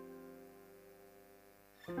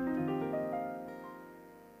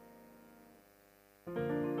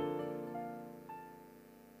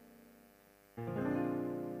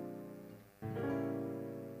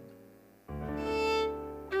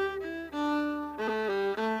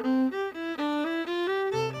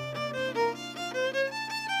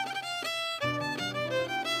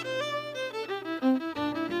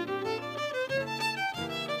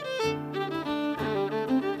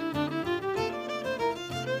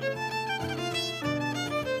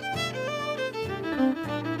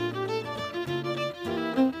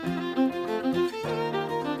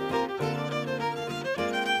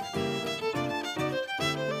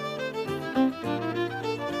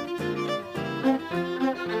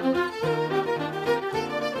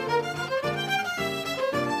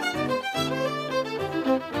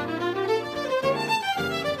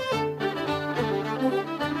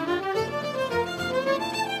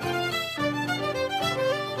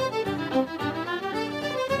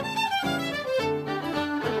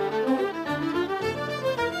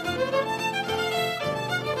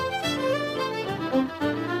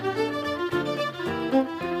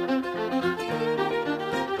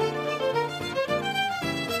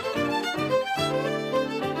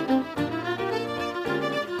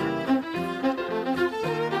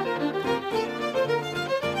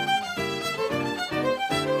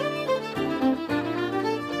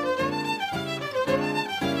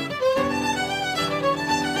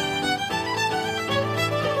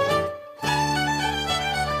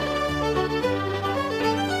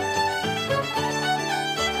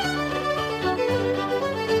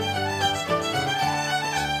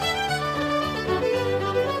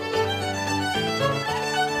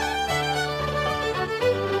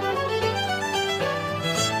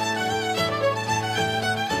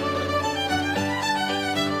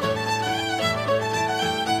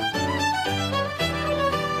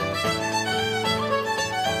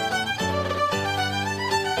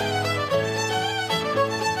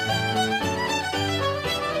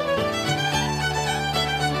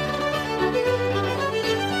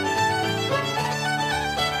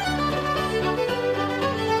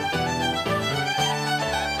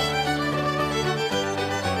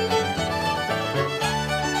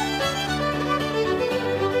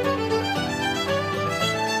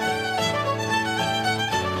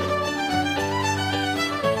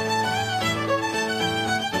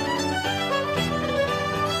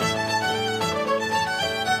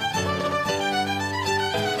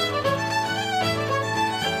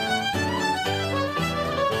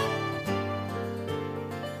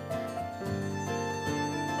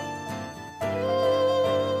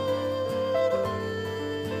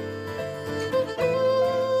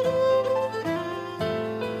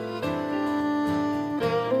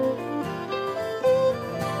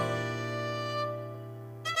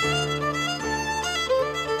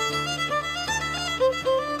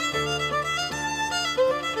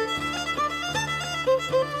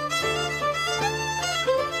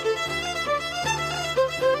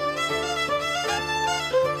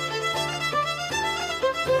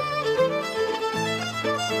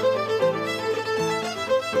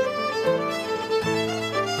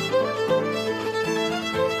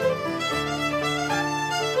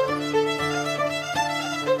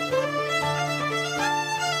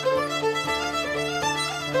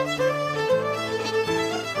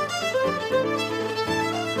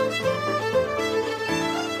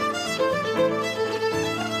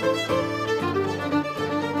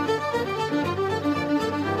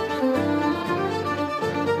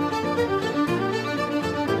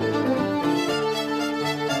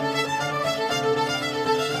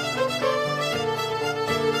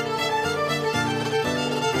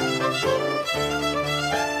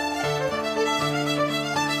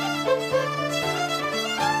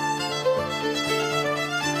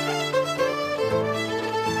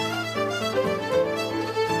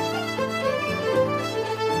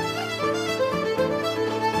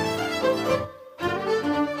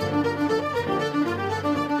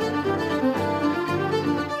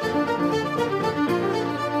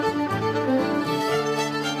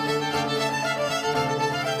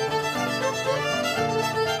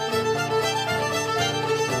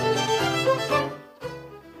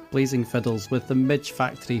 Blazing Fiddles with the Midge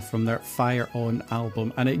Factory from their Fire On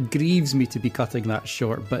album, and it grieves me to be cutting that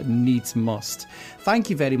short, but needs must. Thank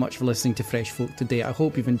you very much for listening to Fresh Folk today. I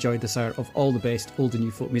hope you've enjoyed this hour of all the best old and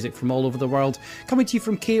new folk music from all over the world, coming to you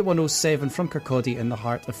from K107 from Kirkcaldy in the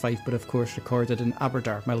heart of Fife, but of course recorded in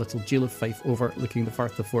Aberdare, my little Jewel of Fife overlooking the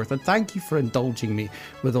Firth of Forth. And thank you for indulging me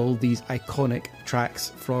with all these iconic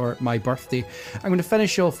tracks for my birthday. I'm going to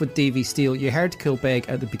finish off with Davy Steele. You heard Kilbeg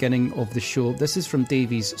at the beginning of the show. This is from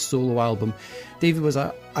Davy's solo album. Davy was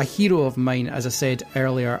a hero of mine, as I said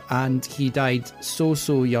earlier, and he died so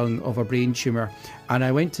young of a brain tumour. And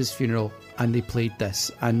I went to his funeral and they played this,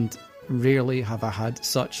 and rarely have I had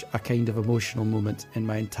such a kind of emotional moment in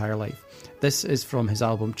my entire life. This is from his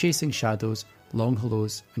album Chasing Shadows, Long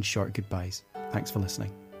Hellos and Short Goodbyes. Thanks for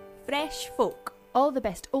listening. Fresh Folk. All the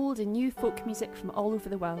best old and new folk music from all over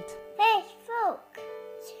the world. Fresh Folk.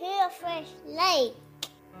 To a fresh lake.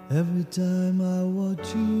 Every time I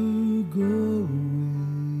watch you go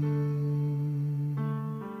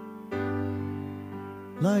away,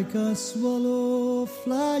 like a swallow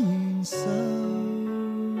flying south,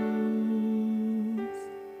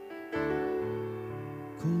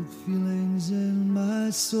 cold feelings in my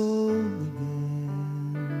soul again,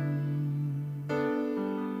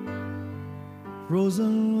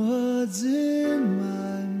 frozen words in my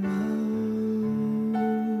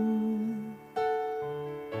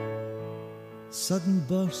sudden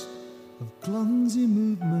burst of clumsy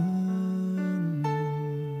movements.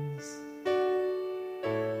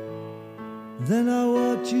 Then I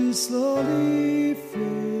watch you slowly fade.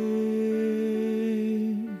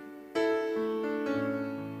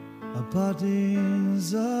 Our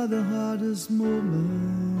partings are the hardest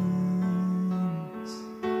moments.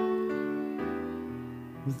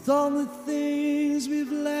 With all the things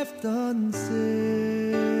we've left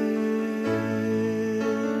unsaid.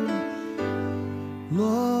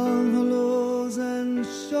 Long hellos and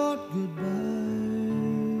short goodbyes,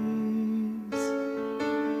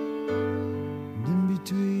 and in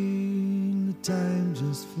between the time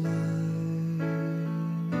just flies.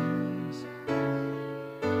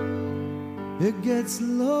 It gets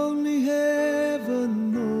lonely,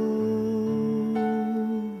 heaven knows,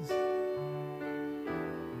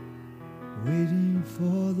 waiting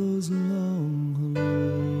for those long hellos.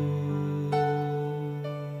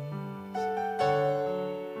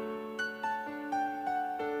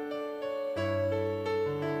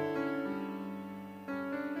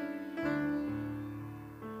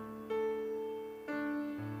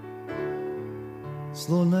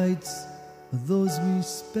 Slow nights are those we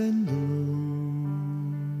spend alone,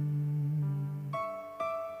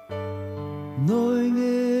 knowing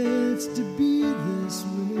it's to be this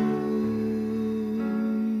way,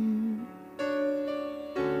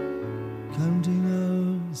 counting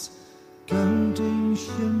hours, counting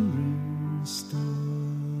shimmering stars,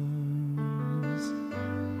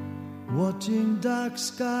 watching dark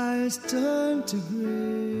skies turn to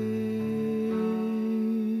grey.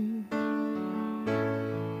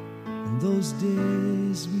 Those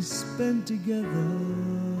days we spent together,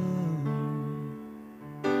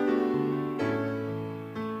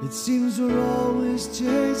 it seems we're always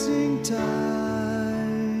chasing time.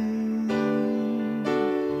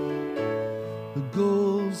 It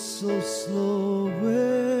goes so slow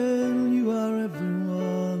when you are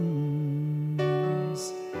everyone's,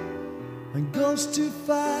 and goes too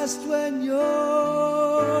fast when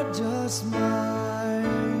you're just mine.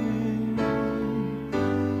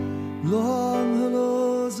 Long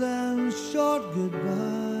hellos and short goodbyes,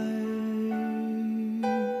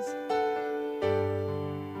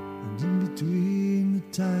 and in between the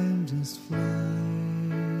time just flies.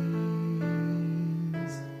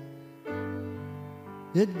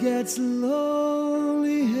 It gets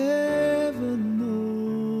lonely, heaven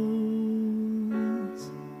knows,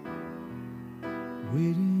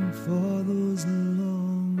 waiting for those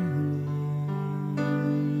long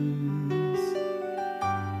hellos.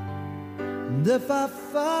 And if I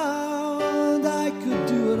found I could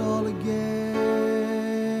do it all again,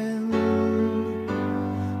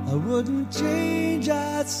 I wouldn't change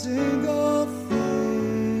a single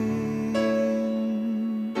thing,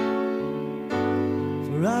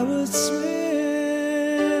 for I would swim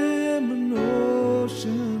an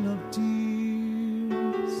ocean of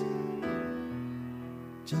tears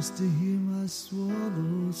just to hear my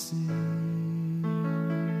swallow sing.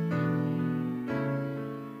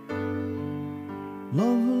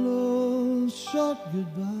 Long hellos, short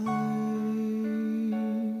goodbyes,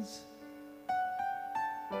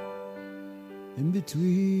 in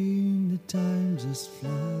between the time just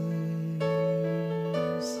flies.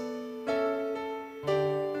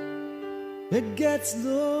 It gets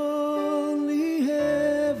lonely,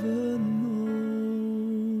 heaven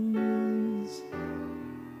knows,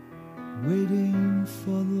 waiting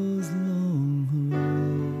for those long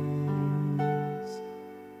hauls,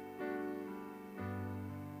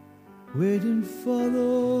 waiting for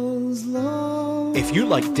those long. If you're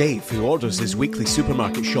like Dave, who orders his weekly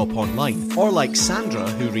supermarket shop online, or like Sandra,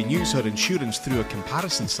 who renews her insurance through a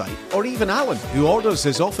comparison site, or even Alan, who orders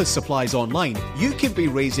his office supplies online, you can be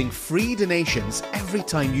raising free donations every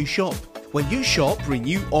time you shop. When you shop,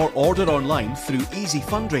 renew or order online through Easy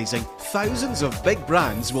Fundraising, thousands of big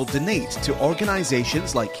brands will donate to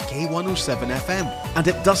organisations like K107 FM. And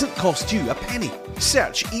it doesn't cost you a penny.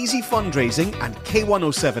 Search Easy Fundraising and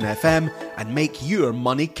K107 FM and make your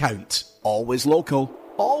money count. Always local,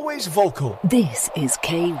 always vocal. This is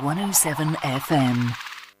K107 FM.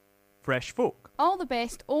 Fresh Folk. All the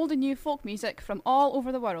best old and new folk music from all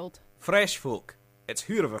over the world. Fresh Folk. It's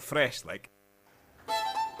who of a fresh, like.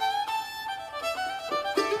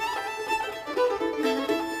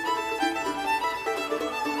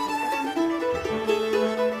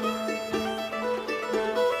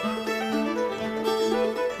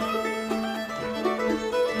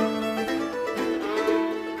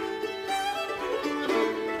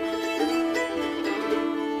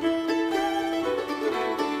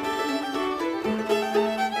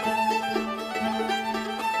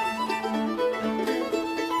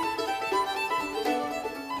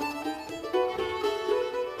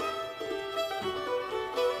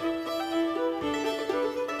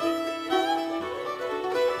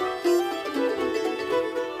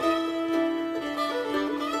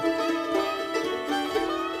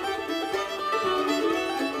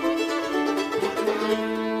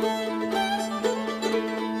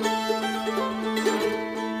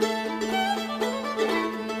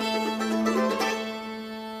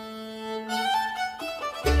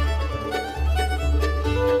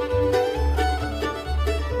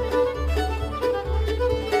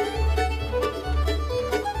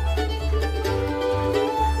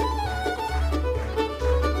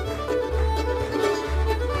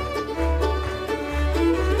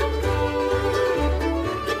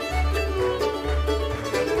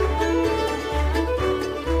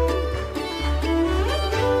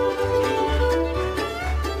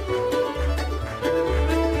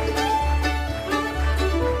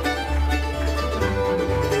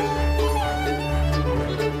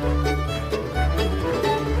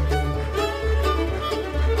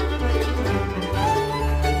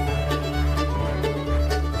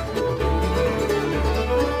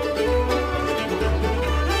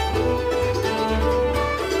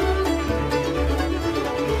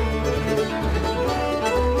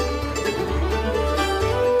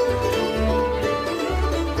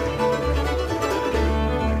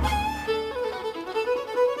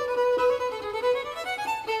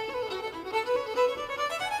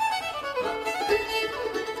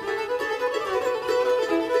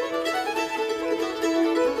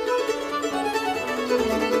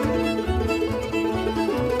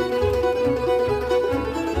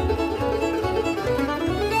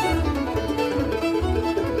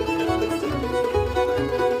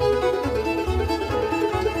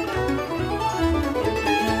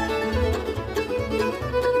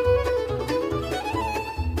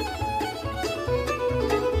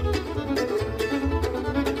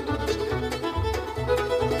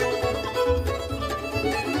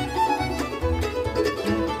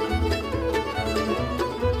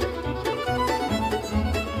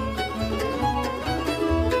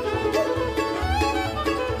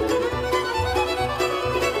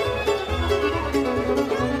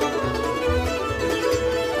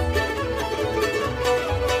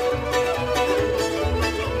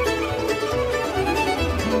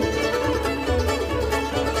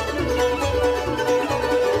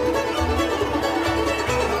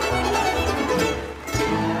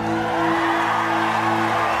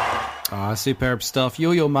 Superb stuff.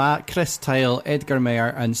 Yo-Yo Ma, Chris Tyle, Edgar Meyer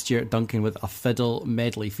and Stuart Duncan with a fiddle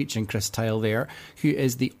medley featuring Chris Tyle there, who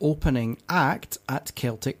is the opening act at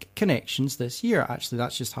Celtic Connections this year. Actually,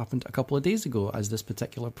 that's just happened a couple of days ago as this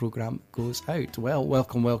particular programme goes out. Well,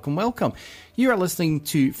 welcome, welcome, welcome. You are listening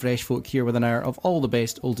to Fresh Folk here with an hour of all the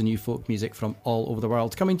best old and new folk music from all over the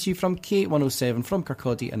world, coming to you from K107 from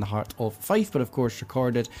Kirkcaldy in the heart of Fife, but of course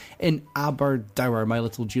recorded in Aberdour, my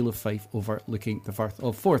little jewel of Fife overlooking the Firth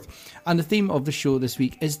of Forth. And the theme of the show this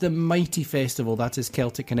week is the mighty festival that is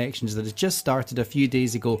Celtic Connections, that has just started a few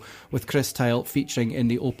days ago with Chris Tyle featuring in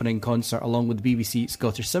the opening concert along with the BBC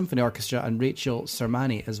Scottish Symphony Orchestra and Rachel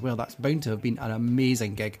Sermani as well. That's bound to have been an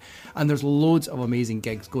amazing gig, and there's loads of amazing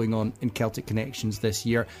gigs going on in Celtic Connections this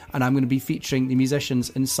year, and I'm going to be featuring the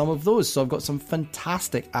musicians in some of those. So I've got some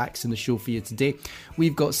fantastic acts in the show for you today.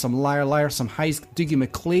 We've got some Liar Liar, some Highs. Dougie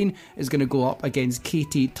MacLean is going to go up against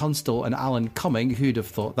Katie Tunstall and Alan Cumming. Who'd have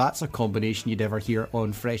thought that's a combination you'd ever hear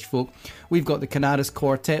on Fresh Folk? We've got the Canaris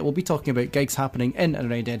Quartet. We'll be talking about gigs happening in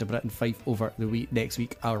and around Edinburgh and Fife over the next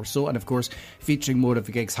week or so, and of course featuring more of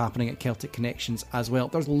the gigs happening at Celtic Connections as well.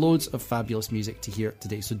 There's loads of fabulous music to hear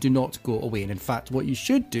today, so do not go away. And in fact, what you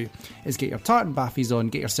should do is get your tartan baffies on,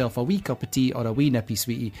 get yourself a wee cup of tea or a wee nippy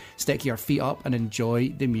sweetie, stick your feet up and enjoy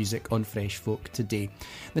the music on Fresh Folk today.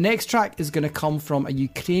 The next track is going to come from a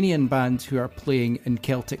Ukrainian band who are playing in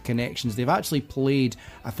Celtic Connections. They've actually played,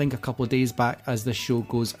 I think, a couple of days back as this show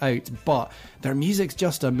goes out, but their music's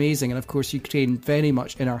just amazing, and of course Ukraine very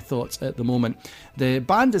much in our thoughts at the moment. The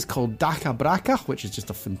band is called Daka Braka, which is just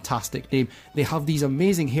a fantastic name. They have these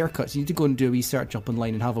amazing haircuts. You need to go and do a wee search up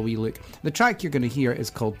online and have a wee look. The track you're going to hear is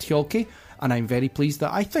called Tjolki, and I'm very pleased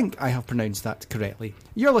that I think I have pronounced that correctly.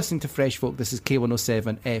 You're listening to Fresh Folk. This is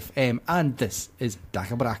K107 FM, and this is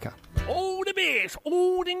Daka Braka. All the best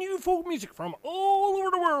old and new folk music from all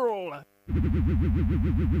over the world. Yeah.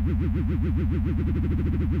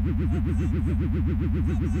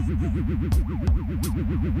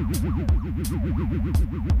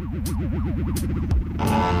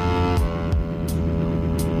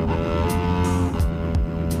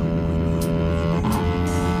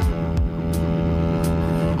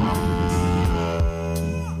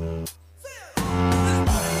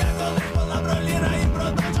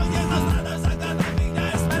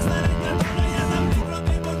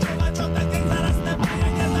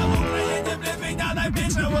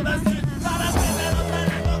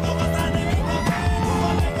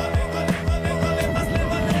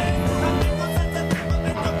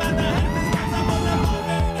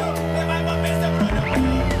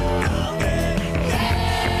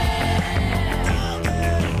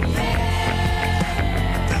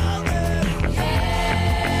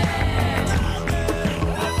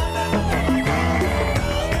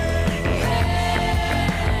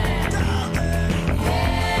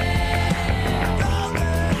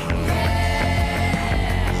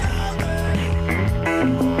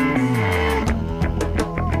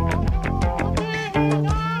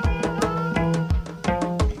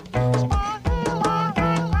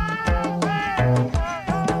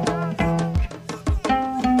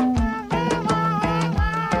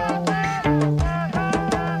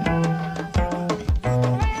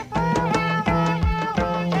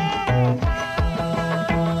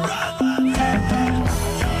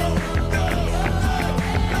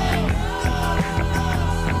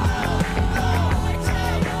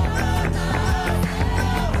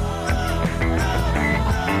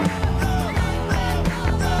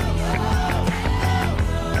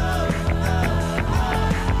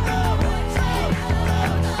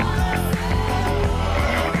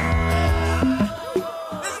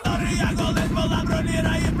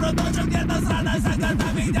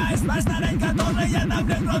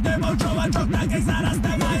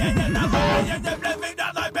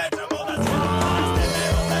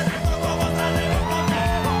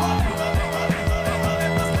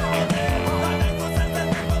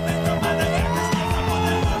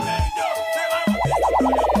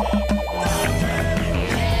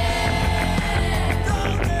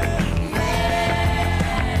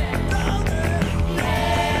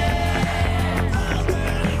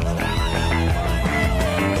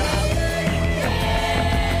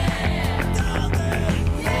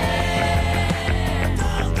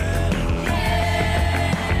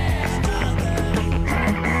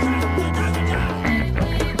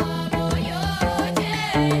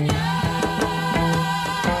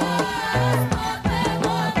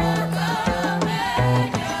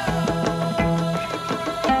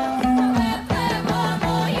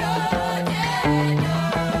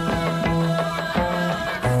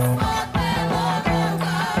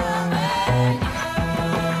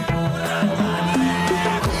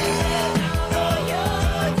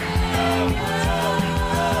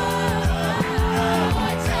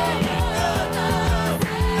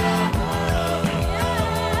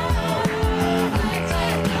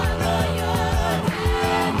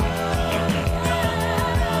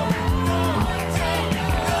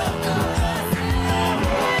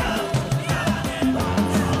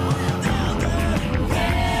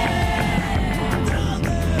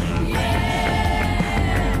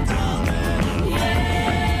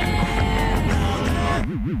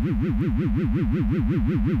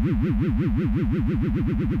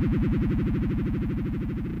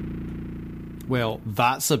 Well,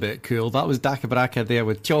 that's a bit cool. That was Daka Baraka there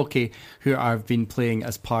with Chalky, who have been playing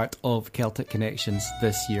as part of Celtic Connections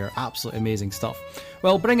this year. Absolutely amazing stuff.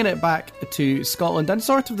 Well, bringing it back to Scotland and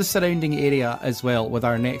sort of the surrounding area as well with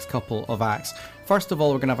our next couple of acts. First of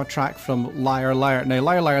all, we're going to have a track from Liar Liar. Now,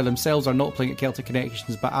 Liar Liar themselves are not playing at Celtic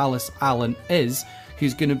Connections, but Alice Allen is,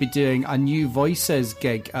 who's going to be doing a New Voices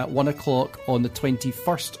gig at 1 o'clock on the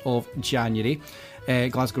 21st of January.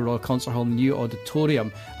 Glasgow Royal Concert Hall, New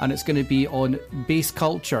Auditorium, and it's going to be on bass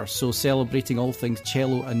culture, so celebrating all things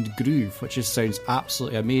cello and groove, which just sounds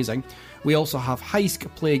absolutely amazing. We also have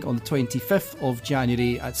Heisk playing on the 25th of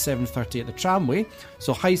January at 7:30 at the Tramway.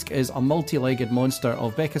 So Heisk is a multi-legged monster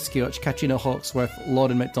of Becca Skeoch, Katrina Hawksworth,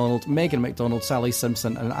 Lauren MacDonald, Megan MacDonald, Sally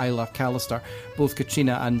Simpson and Isla Callister. Both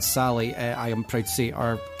Katrina and Sally, I am proud to say,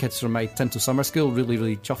 are kids from my Tinto Summer School.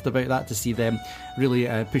 Really chuffed about that, to see them really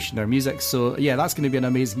pushing their music. So yeah, that's going to be an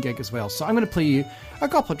amazing gig as well. So I'm going to play you a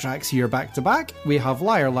couple of tracks here back to back. We have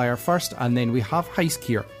Liar Liar first, and then we have Heisk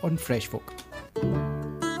here on Fresh Folk.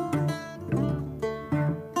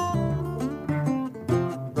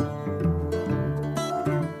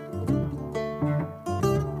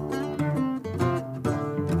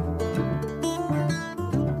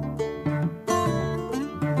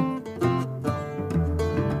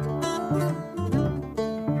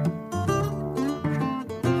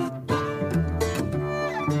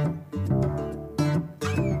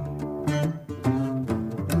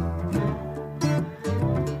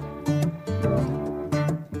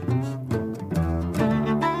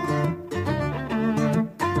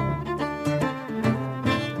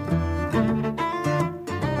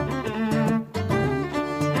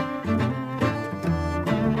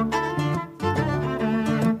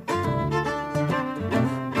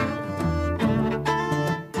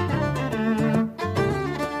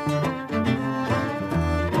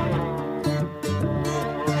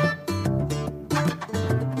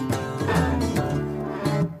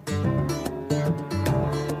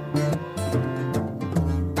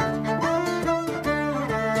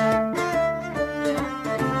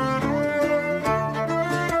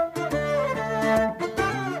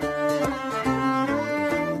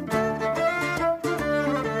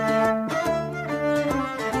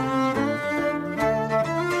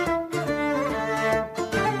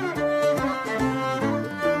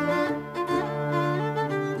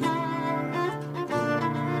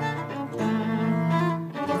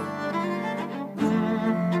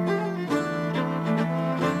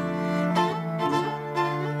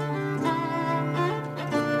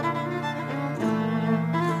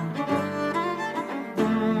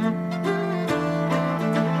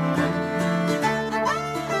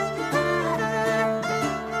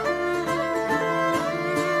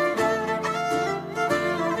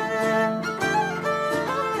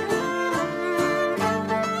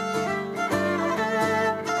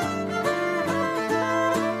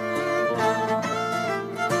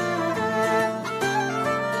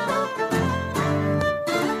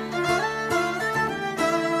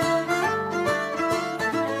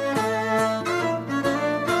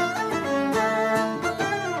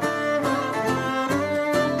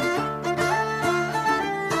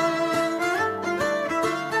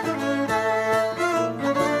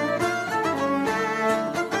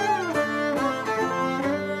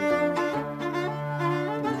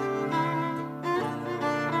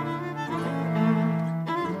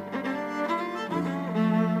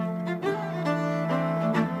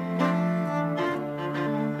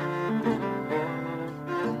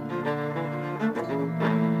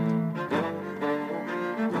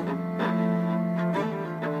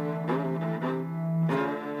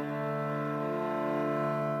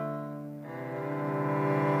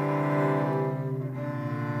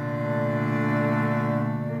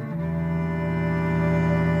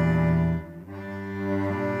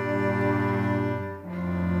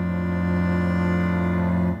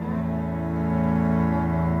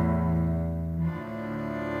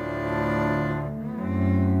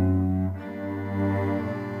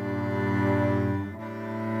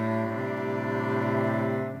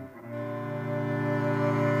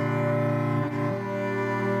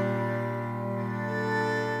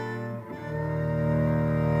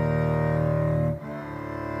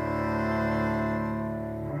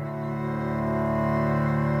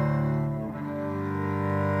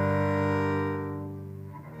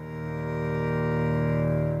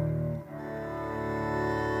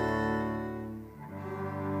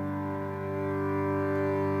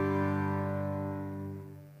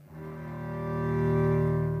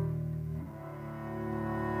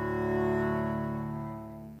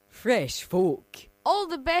 Fresh Folk. All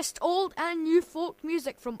the best old and new folk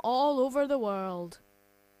music from all over the world.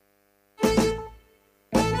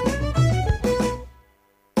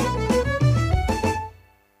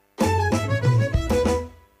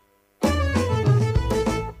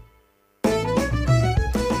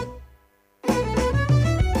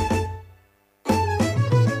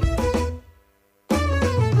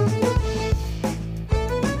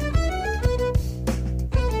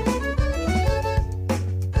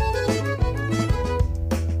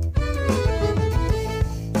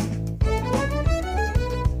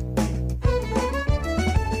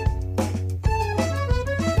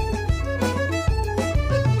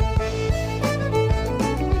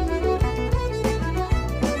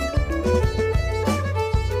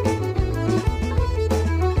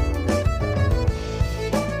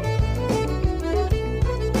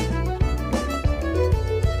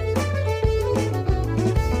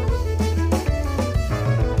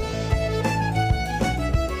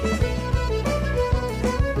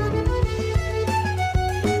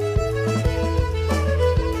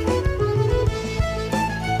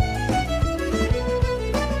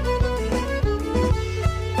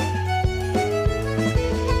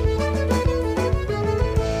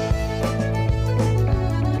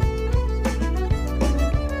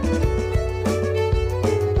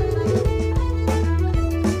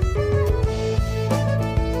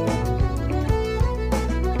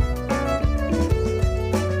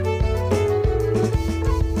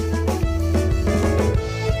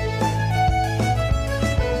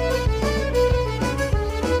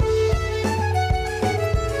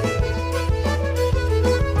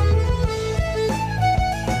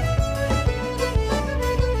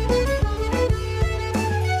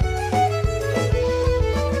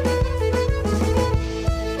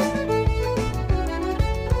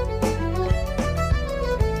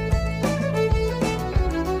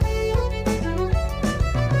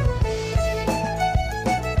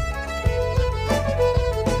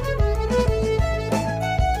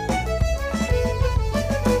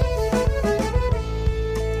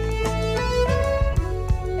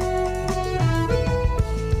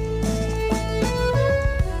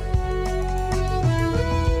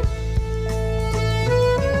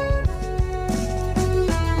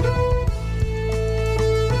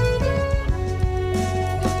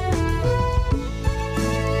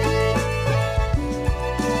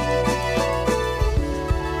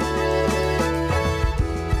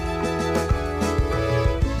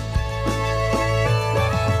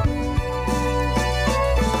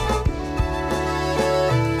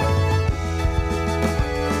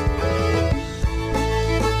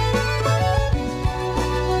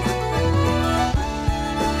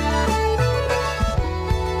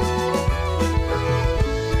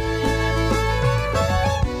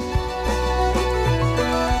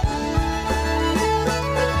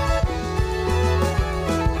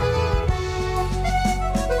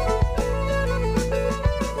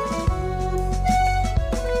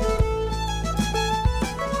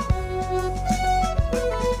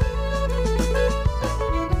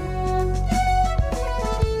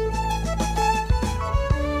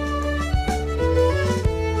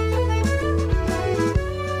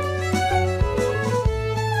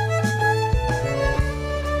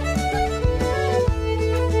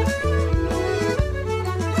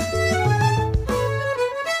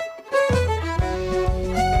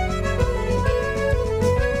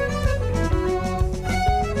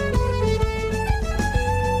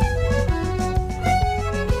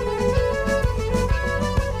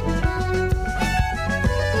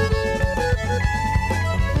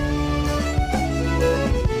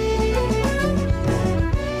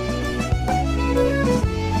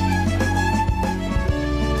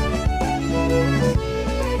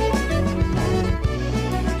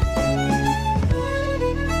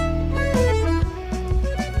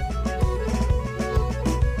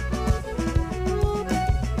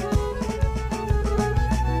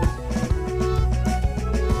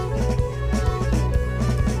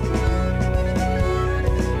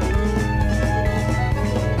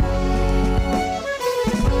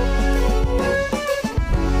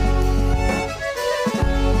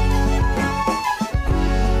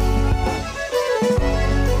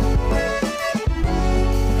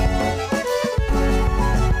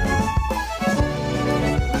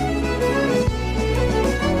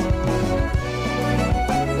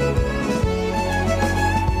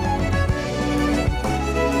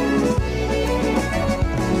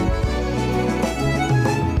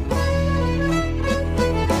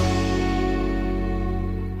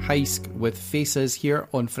 Kaisk with Faces here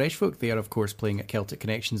on Fresh Folk. They are, of course, playing at Celtic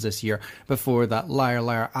Connections this year. Before that, Liar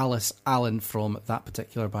Liar Alice Allen from that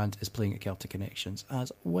particular band is playing at Celtic Connections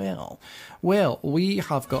as well. Well, we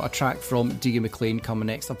have got a track from Dougie MacLean coming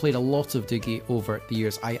next. I've played a lot of Dougie over the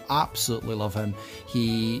years. I absolutely love him.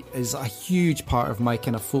 He is a huge part of my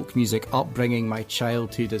kind of folk music upbringing, my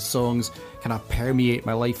childhood. His songs kind of permeate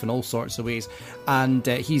my life in all sorts of ways. And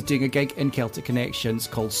he's doing a gig in Celtic Connections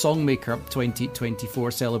called Songmaker 2024,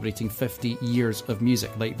 celebrating 50 years of music.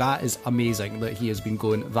 Like, that is amazing that he has been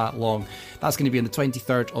going that long. That's going to be on the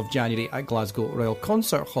 23rd of January at Glasgow Royal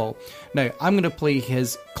Concert Hall. Now, I'm going to play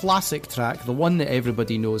his classic track, the one that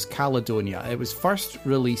everybody knows, Caledonia. It was first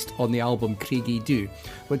released on the album Craigie Dhu,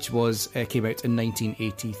 which came out in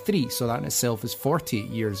 1983, so that in itself is 40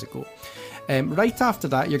 years ago. Right after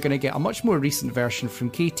that, you're going to get a much more recent version from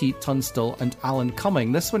Katie Tunstall and Alan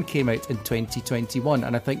Cumming. This one came out in 2021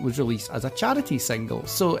 and I think was released as a charity single.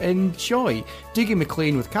 So enjoy Dougie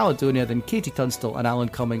MacLean with Caledonia, then Katie Tunstall and Alan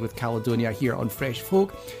Cumming with Caledonia here on Fresh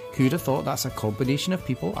Folk. Who'd have thought that's a combination of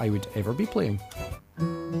people I would ever be playing?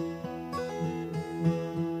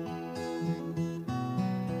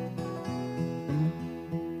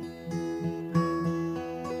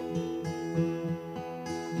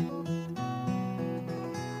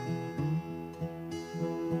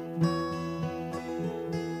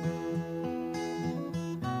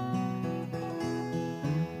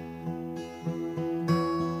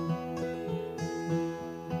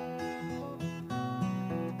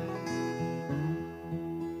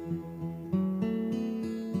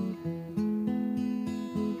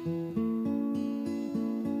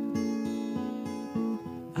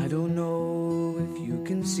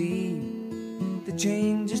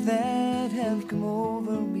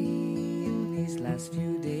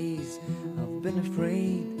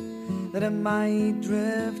 Might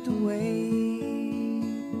drift away.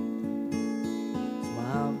 So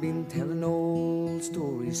I've been telling old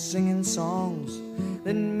stories, singing songs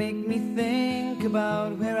that make me think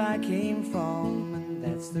about where I came from, and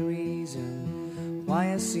that's the reason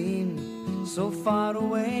why I seem so far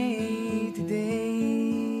away today.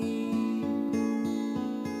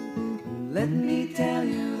 Let me tell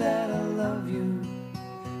you that I love you,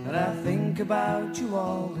 that I think about you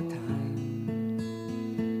all the time.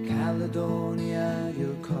 Caledonia,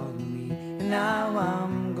 you're calling me, and now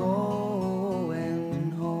I'm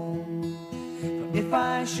going home. For if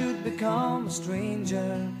I should become a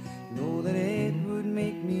stranger, know that it would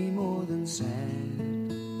make me more than sad.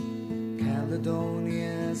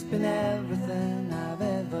 Caledonia's been everything I've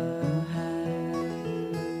ever had.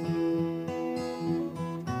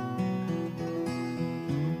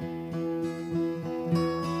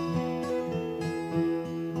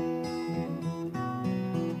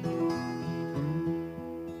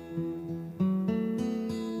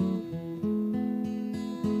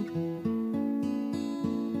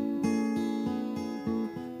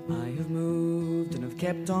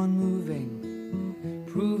 Kept on moving,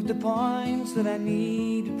 proved the points that I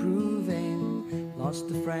needed proving, lost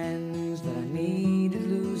the friends that I needed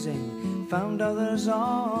losing, found others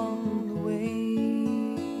on the way.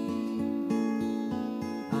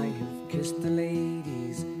 I have kissed the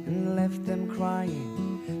ladies and left them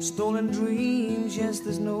crying, stolen dreams, yes,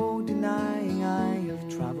 there's no denying. I have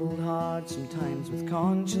travelled hard, sometimes with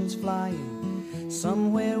conscience flying,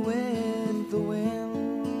 somewhere with the wind.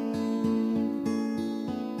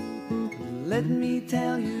 Let me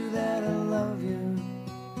tell you that I love you,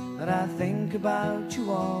 that I think about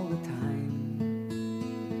you all the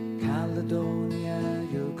time. Caledonia,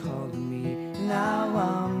 you're calling me, now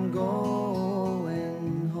I'm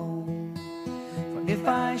going home. For if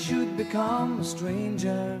I should become a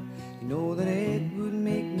stranger, you know that it would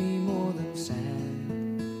make me more than sad.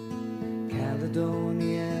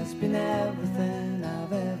 Caledonia's been everything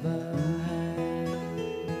I've ever had.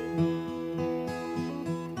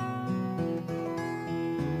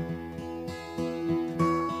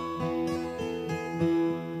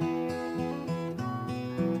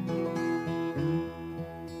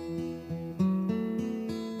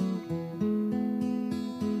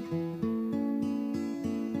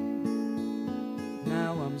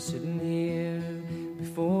 Sitting here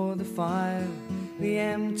before the fire, the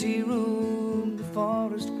empty room, the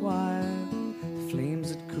forest choir, the flames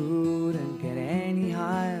that couldn't get any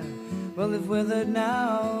higher, well, they've withered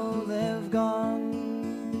now, they've gone.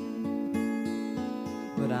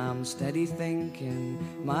 But I'm steady thinking,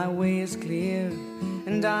 my way is clear,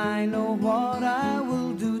 and I know what I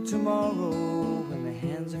will do tomorrow. When the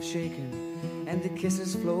hands have shaken and the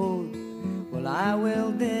kisses flowed, well, I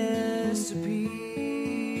will disappear.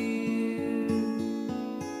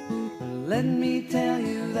 Let me tell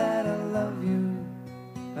you that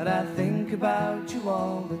but I think about you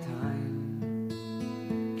all the time.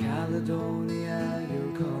 Caledonia,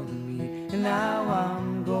 you're calling me, and now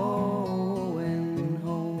I'm going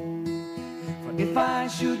home. For if I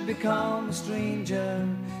should become a stranger,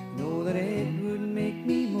 know that it would make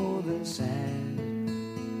me more than sad.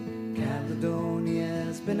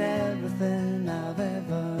 Caledonia's been everything I've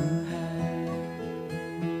ever had.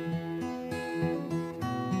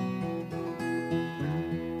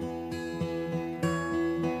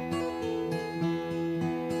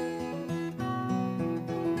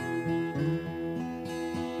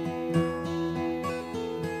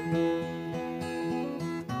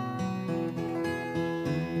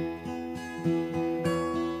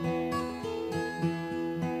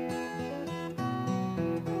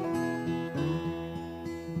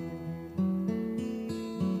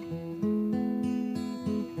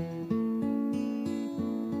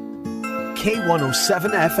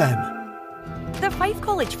 K107 FM. The Fife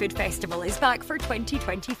College Food Festival is back for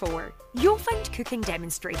 2024. You'll find cooking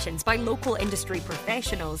demonstrations by local industry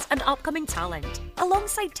professionals and upcoming talent,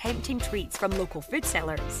 alongside tempting treats from local food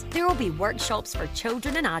sellers. There will be workshops for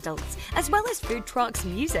children and adults, as well as food trucks,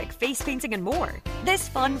 music, face painting and more. This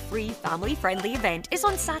fun, free, family-friendly event is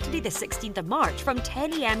on Saturday the 16th of March from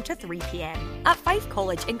 10 a.m. to 3 p.m. at Fife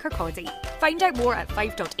College in Kirkcaldy. Find out more at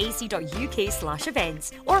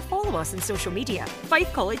fife.ac.uk/events or follow us on social media.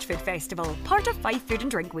 Fife College Food Festival, part of Fife Food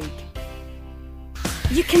and Drink Week.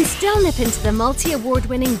 You can still nip into the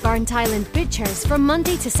multi-award-winning Burnt Island Butchers from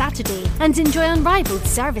Monday to Saturday and enjoy unrivaled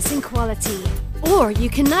service and quality. Or you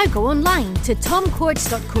can now go online to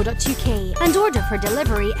tomcords.co.uk and order for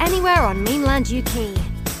delivery anywhere on mainland UK.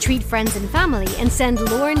 Treat friends and family and send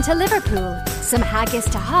Lauren to Liverpool, some haggis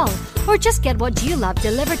to Hull, or just get what you love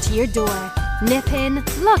delivered to your door. Nip in,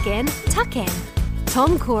 log in, tuck in.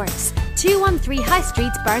 Tom Cords, 213 High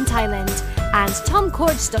Street, Burnt Island, and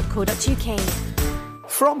tomcords.co.uk.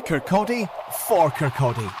 From Kirkcaldy, for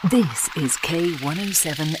Kirkcaldy. This is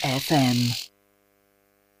K107 FM.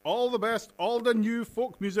 All the best, all the new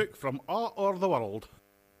folk music from all over the world.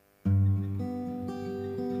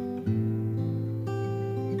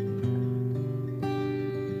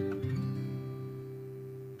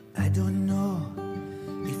 I don't know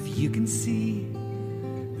if you can see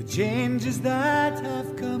the changes that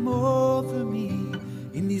have come over me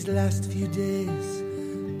in these last few days.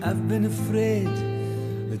 I've been afraid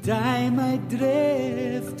that I might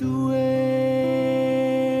drift away.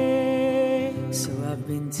 So I've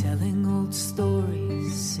been telling old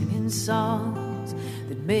stories, singing songs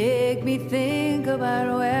that make me think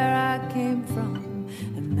about where I came from.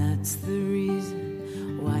 And that's the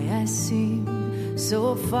reason why I seem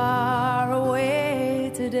so far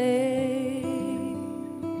away today.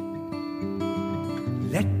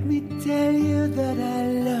 Let me tell you that I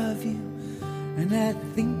love you, and I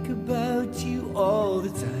think about you all the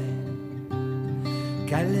time.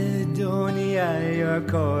 Caledonia, you're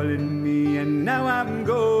calling me, and now I'm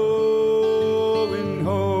going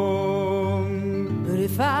home. But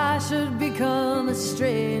if I should become a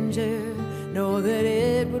stranger, know that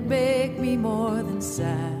it would make me more than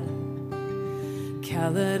sad.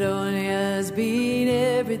 Caledonia's been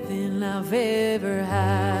everything I've ever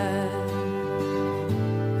had.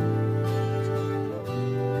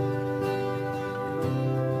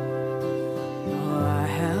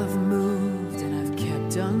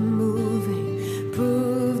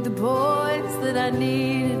 I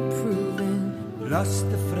needed proving, lost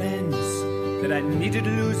the friends that I needed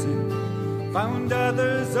losing, found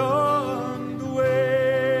others on the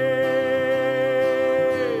way.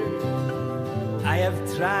 I have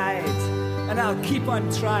tried and I'll keep on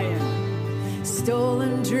trying.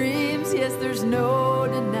 Stolen dreams, yes, there's no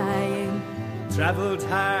denying. Traveled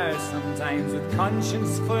hard, sometimes with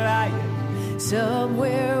conscience flying,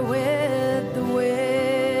 somewhere with the wind.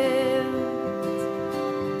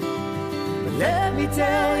 Let me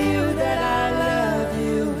tell you that I love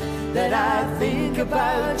you, that I think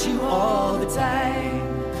about you all the time.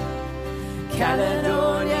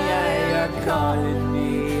 Caledonia, you're calling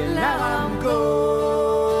me, and now I'm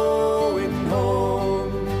going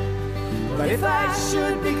home. But if I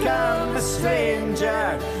should become a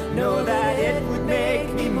stranger, know that it would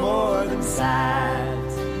make me more than sad.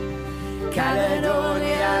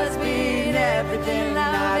 Caledonia's been everything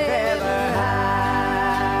I've ever had.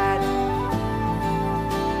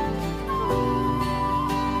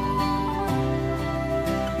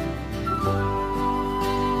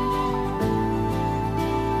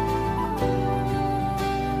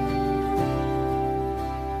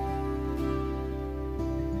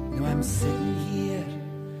 I'm sitting here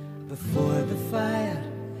before the fire,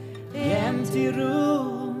 the empty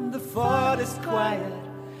room, the forest quiet,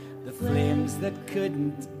 flames that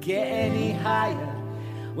couldn't get any higher.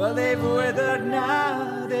 Well, they've withered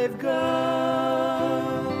now, they've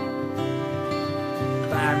gone.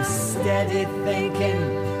 But I'm steady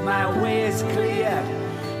thinking my way is clear,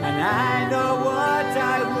 and I know what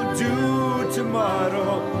I will do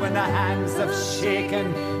tomorrow when the hands have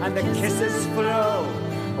shaken and the kisses flow.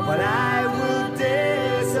 But I will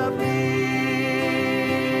disappear.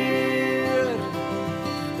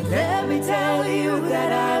 But let me tell you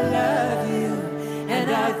that I love you, and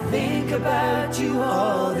I think about you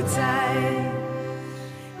all the time.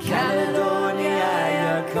 Caledonia,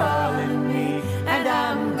 you're calling me, and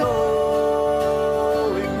I'm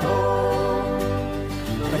going home.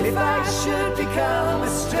 But if I should become a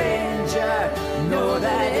stranger, know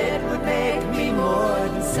that it would make me more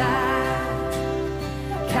than sad.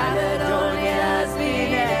 Caledonia's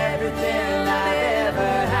been everything I've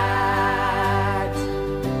ever had.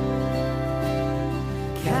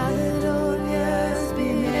 Caledonia's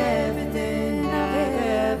been everything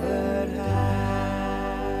I've ever had.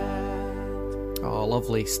 Oh,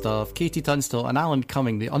 lovely stuff. Katie Tunstall and Alan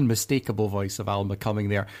Cumming, the unmistakable voice of Alan Cumming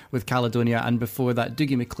there with Caledonia, and before that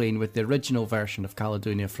Dougie MacLean with the original version of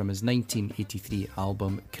Caledonia from his 1983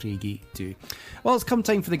 album Craigie 2. Well, it's come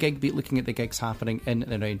time for the gig beat, looking at the gigs happening in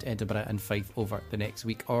and around Edinburgh and Fife over the next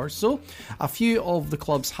week or so. A few of the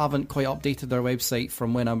clubs haven't quite updated their website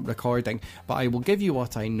from when I'm recording, but I will give you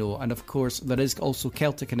what I know. And of course there is also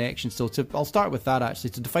Celtic Connections, so I'll start with that actually.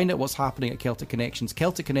 To find out what's happening at Celtic Connections,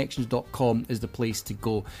 CelticConnections.com is the place to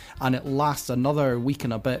go, and it lasts another week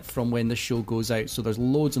and a bit from when the show goes out, so there's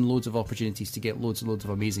loads and loads of opportunities to get loads and loads of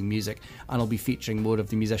amazing music, and I'll be featuring more of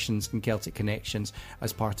the musicians in Celtic Connections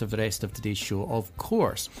as part of the rest of today's show, of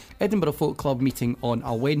course. Edinburgh Folk Club meeting on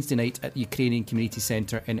a Wednesday night at Ukrainian Community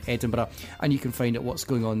Centre in Edinburgh, and you can find out what's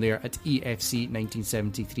going on there at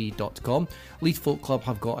efc1973.com. Leith Folk Club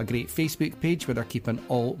have got a great Facebook page where they're keeping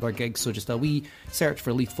all their gigs, so just a wee search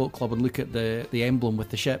for Leith Folk Club and look at the emblem with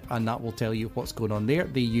the ship, and that will tell you what's going on there.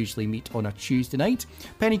 They usually meet on a Tuesday night.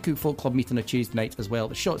 Pennycook Folk Club meet on a Tuesday night as well.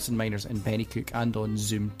 The Shots and Miners in Pennycook, and on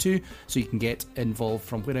Zoom too, so you can get involved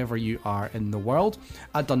from wherever you are in the world.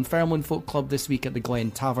 At Dunfermline Folk Club this week at the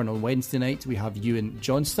Glen Tavern on Wednesday night, we have Ewan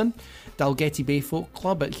Johnston. Dalgety Bay Folk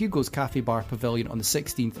Club at Hugo's Cafe Bar Pavilion on the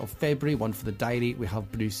 16th of February, one for the diary, we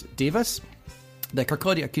have Bruce Davis. The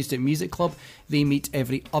Kirkcaldy Acoustic Music Club, they meet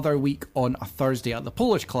every other week on a Thursday at the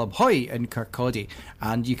Polish Club, Hoy, in Kirkcaldy,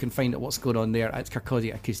 and you can find out what's going on there at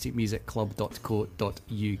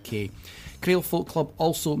kirkcaldyacousticmusicclub.co.uk. Crail Folk Club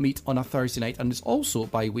also meet on a Thursday night, and it's also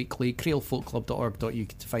bi-weekly. crailfolkclub.org.uk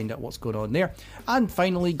to find out what's going on there. And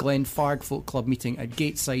finally, Glenfarg Folk Club meeting at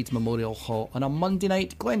Gateside Memorial Hall on a Monday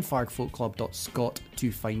night. glenfargfolkclub.scot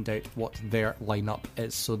to find out what their lineup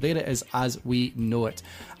is. So there it is as we know it.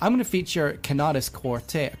 I'm going to feature Canaris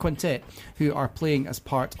Quintet, who are playing as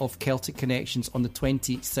part of Celtic Connections on the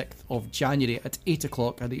 26th of January at 8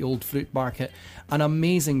 o'clock at the Old Fruit Market. An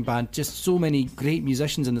amazing band, just so many great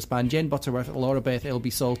musicians in this band. Jen Butterworth, Laura Beth,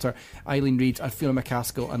 LB Salter, Eileen Reid, Fiona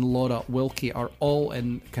McCaskill and Laura Wilkie are all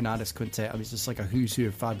in Canaris Quintet. I mean, it's just like a who's who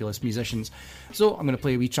of fabulous musicians. So I'm going to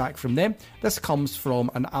play a wee track from them. This comes from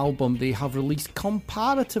an album they have released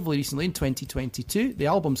comparatively recently in 2022. The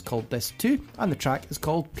album's called This Too, and the track is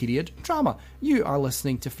called Period Drama. You are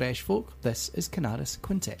listening to Fresh Folk. This is Canaris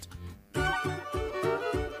Quintet.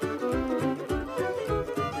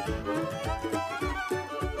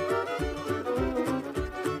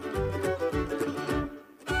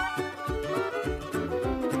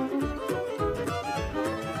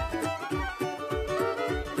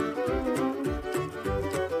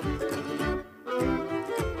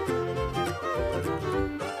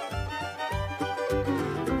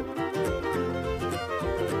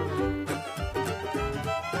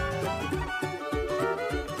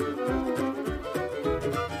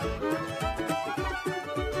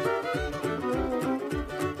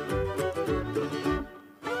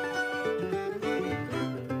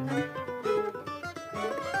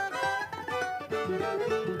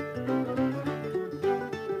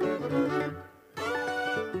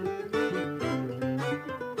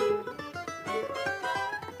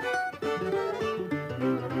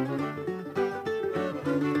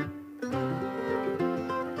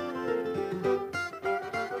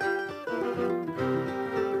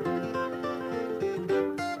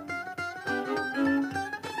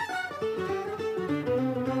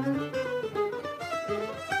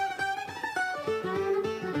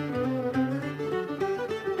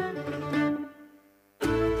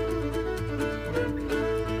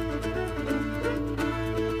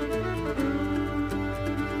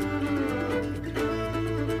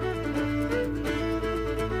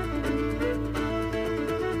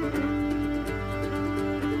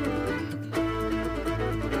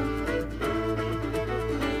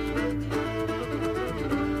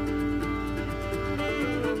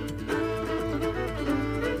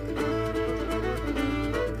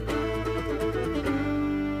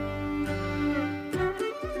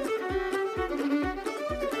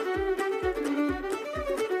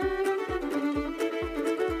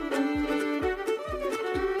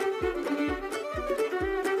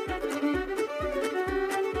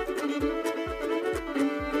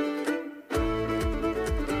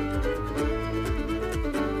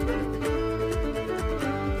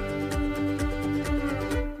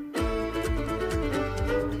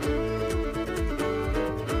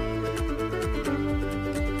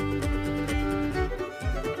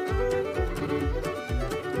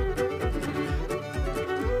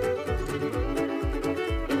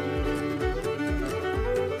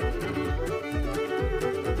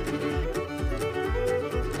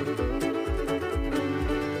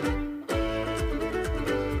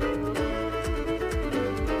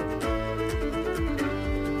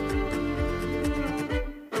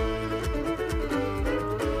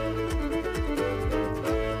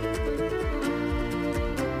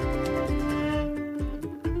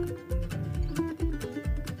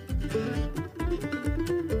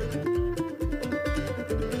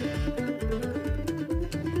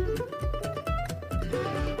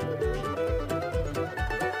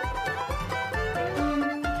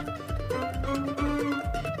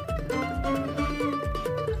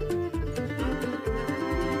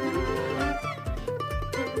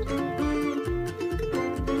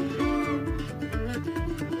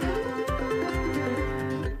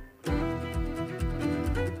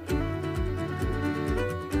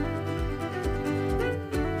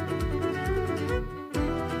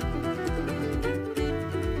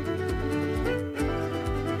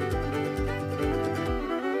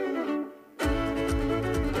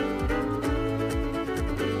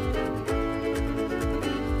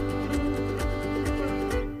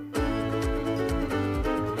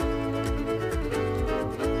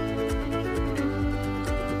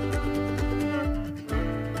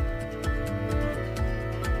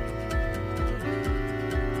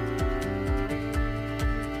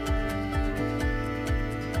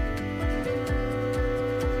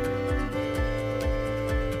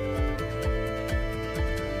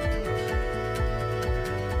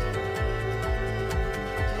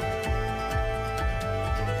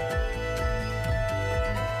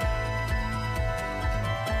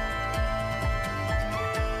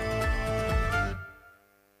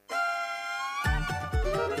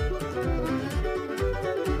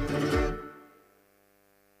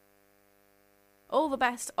 All the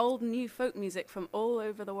best old and new folk music from all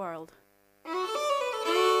over the world.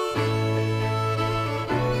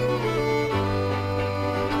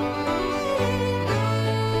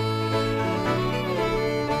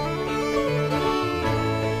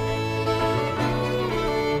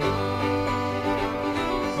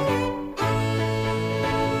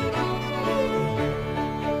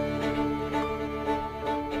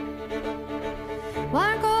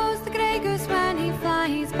 Where goes the grey goose when he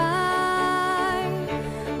flies by?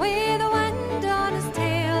 With the wind on his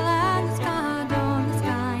tail and the scud on the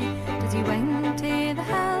sky. Does he wing to the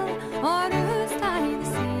hill or roost by the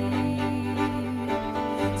sea?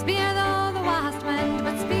 Spear though the west wind,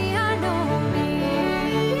 but spear no me.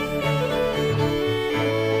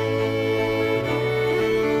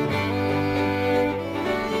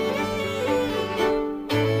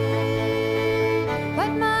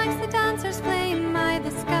 What makes the dancers flame by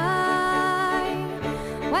the sky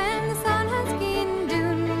when the sun has gone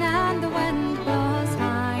down and the wind blows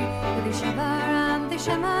high? Do they shiver and they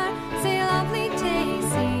shimmer, say lovely to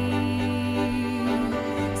see?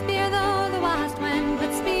 Spear though the west wind,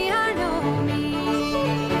 but spear no me.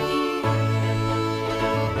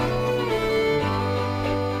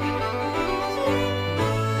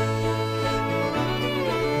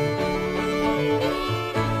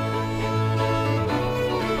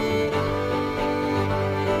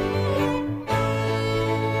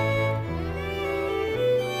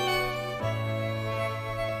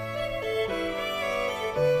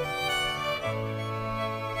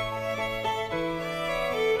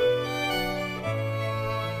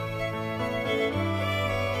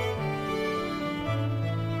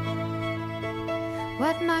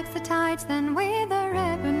 What makes the tides then with the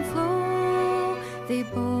ebb and flow? They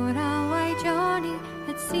bore away journey,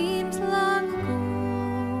 it seems long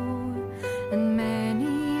ago. And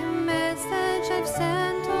many a message I've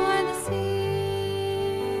sent o'er the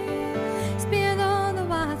sea. Spear though the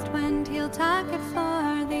west wind, he'll take it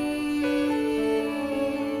for thee.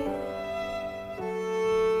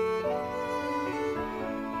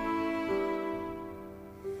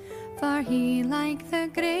 For he, like the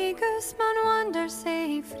grey goose, man wanders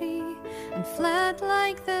sae free, and fled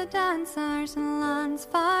like the dancers in lands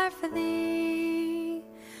far for thee.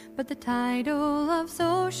 But the tide o' love's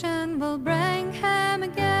ocean will bring him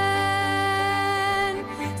again.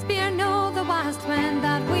 Spear no the west wind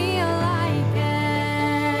that we'll like it.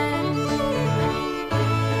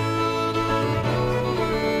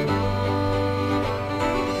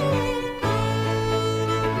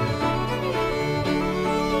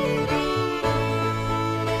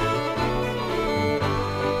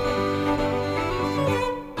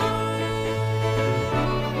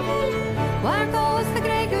 Where goes the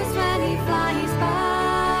grey goose when he flies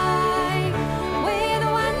by? With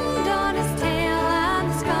the wind on his tail and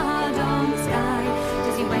the scud on the sky.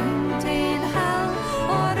 Does he wing to the hill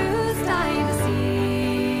or roost by the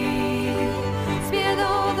sea? Spear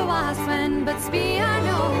though the west wind, but spear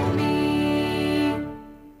no me.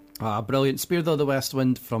 Ah, brilliant. Spear though the west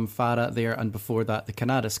wind from Farah there, and before that the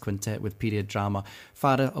Canaris Quintet with Period Drama.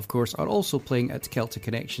 Farah, of course, are also playing at Celtic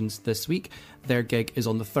Connections this week, Their gig is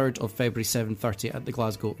on the 3rd of February, 7:30 at the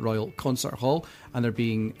Glasgow Royal Concert Hall, and they're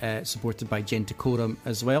being supported by Genticorum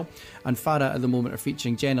as well. And Farah at the moment are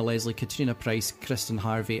featuring Jenna Leslie, Katrina Price, Kristen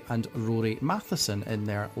Harvey and Rory Matheson in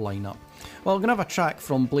their lineup. Well, we're going to have a track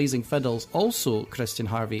from Blazing Fiddles, also Christian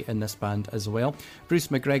Harvey in this band as well. Bruce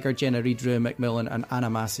McGregor, Jenna Reid, Rua McMillan and Anna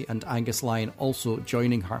Massey and Angus Lyon also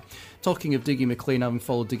joining her. Talking of Dougie MacLean, having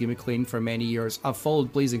followed Dougie MacLean for many years, I've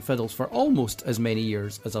followed Blazing Fiddles for almost as many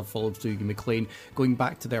years as I've followed Dougie MacLean, going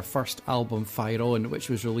back to their first album, Fire On, which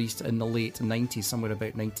was released in the late 90s, somewhere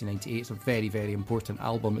about 1998. It's a very, very important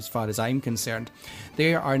album as far as I'm concerned.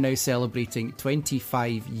 They are now celebrating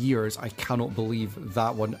 25 years, I cannot believe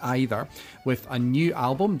that one either, with a new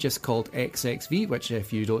album just called XXV, which,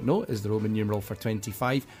 if you don't know, is the Roman numeral for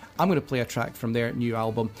 25. I'm going to play a track from their new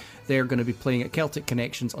album. They're going to be playing at Celtic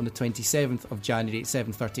Connections on the 27th of January at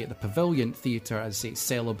 7:30 at the Pavilion Theatre, as I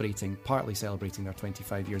say, partly celebrating their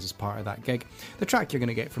 25 years as part of that gig. The track you're going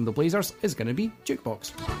to get from the Blazers is going to be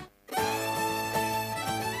Jukebox.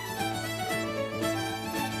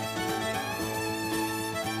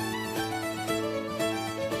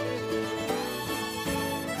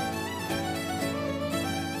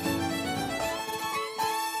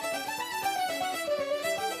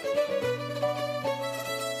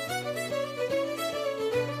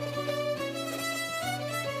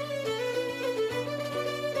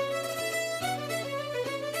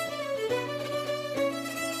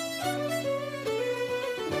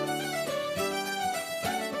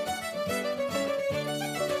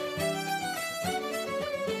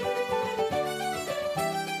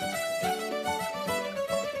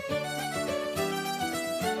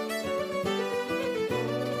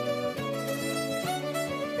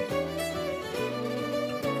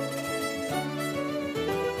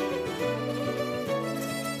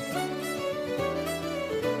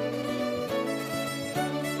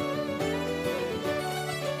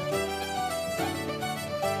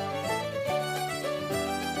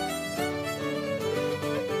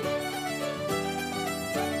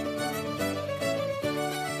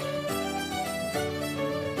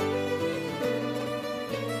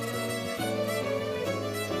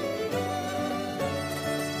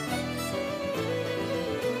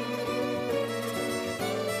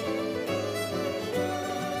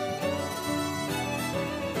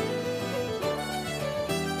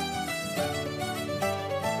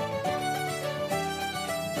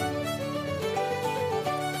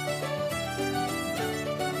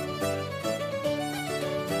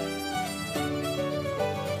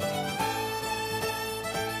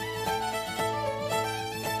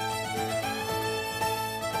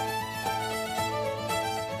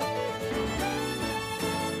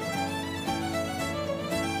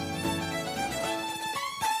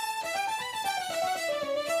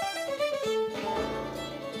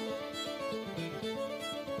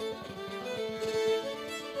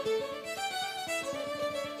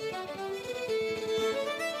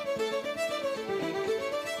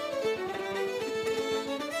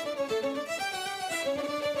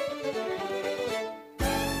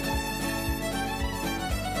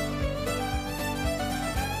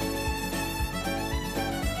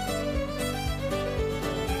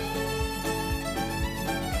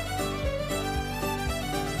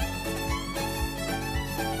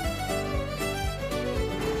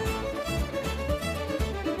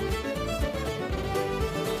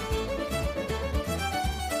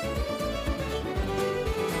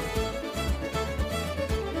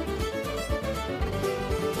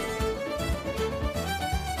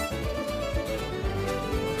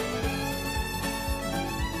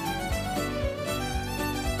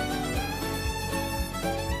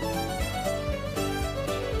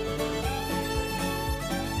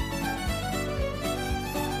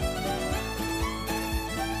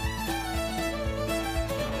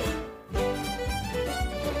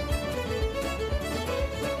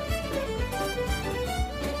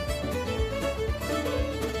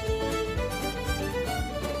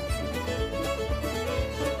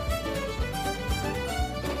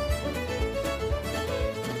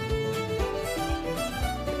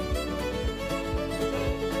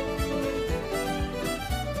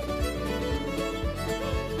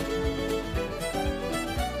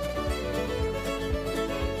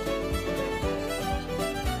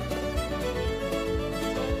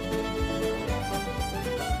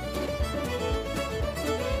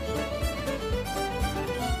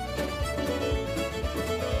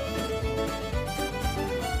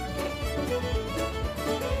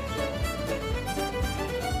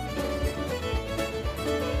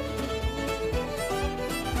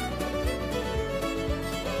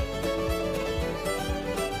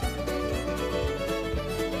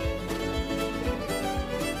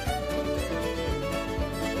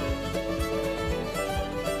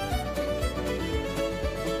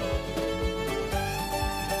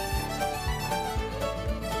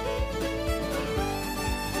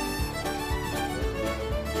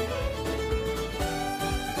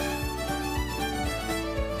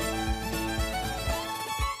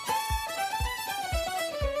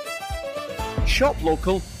 Shop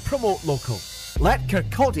local, promote local. Let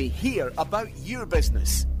Kirkcaldy hear about your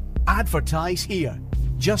business. Advertise here.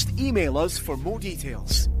 Just email us for more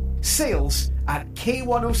details.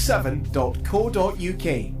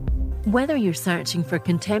 sales@k107.co.uk. Whether you're searching for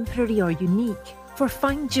contemporary or unique, for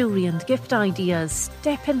fine jewellery and gift ideas,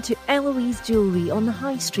 step into Eloise Jewellery on the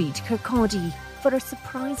High Street, Kirkcaldy, for a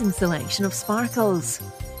surprising selection of sparkles.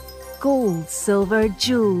 Gold, silver,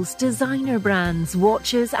 jewels, designer brands,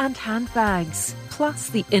 watches and handbags, plus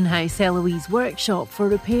the in-house Eloise workshop for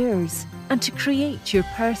repairs, and to create your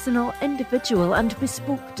personal, individual and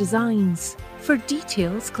bespoke designs. For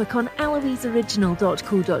details, click on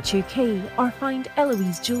eloiseoriginal.co.uk or find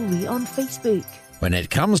Eloise Jewellery on Facebook. When it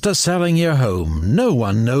comes to selling your home, no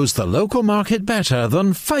one knows the local market better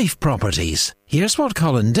than Fife Properties. Here's what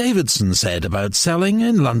Colin Davidson said about selling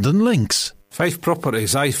in London Links. Fife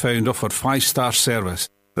Properties, I found, offered 5-star service.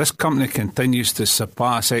 This company continues to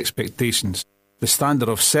surpass expectations. The standard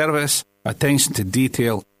of service, attention to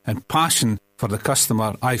detail and passion for the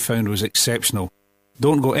customer I found was exceptional.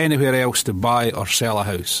 Don't go anywhere else to buy or sell a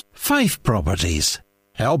house. Fife Properties,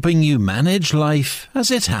 helping you manage life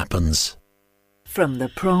as it happens. From the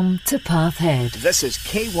prom to Pathhead. This is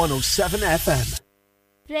K107 FM.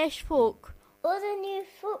 Fresh folk. All the new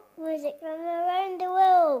folk music from around the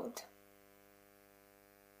world.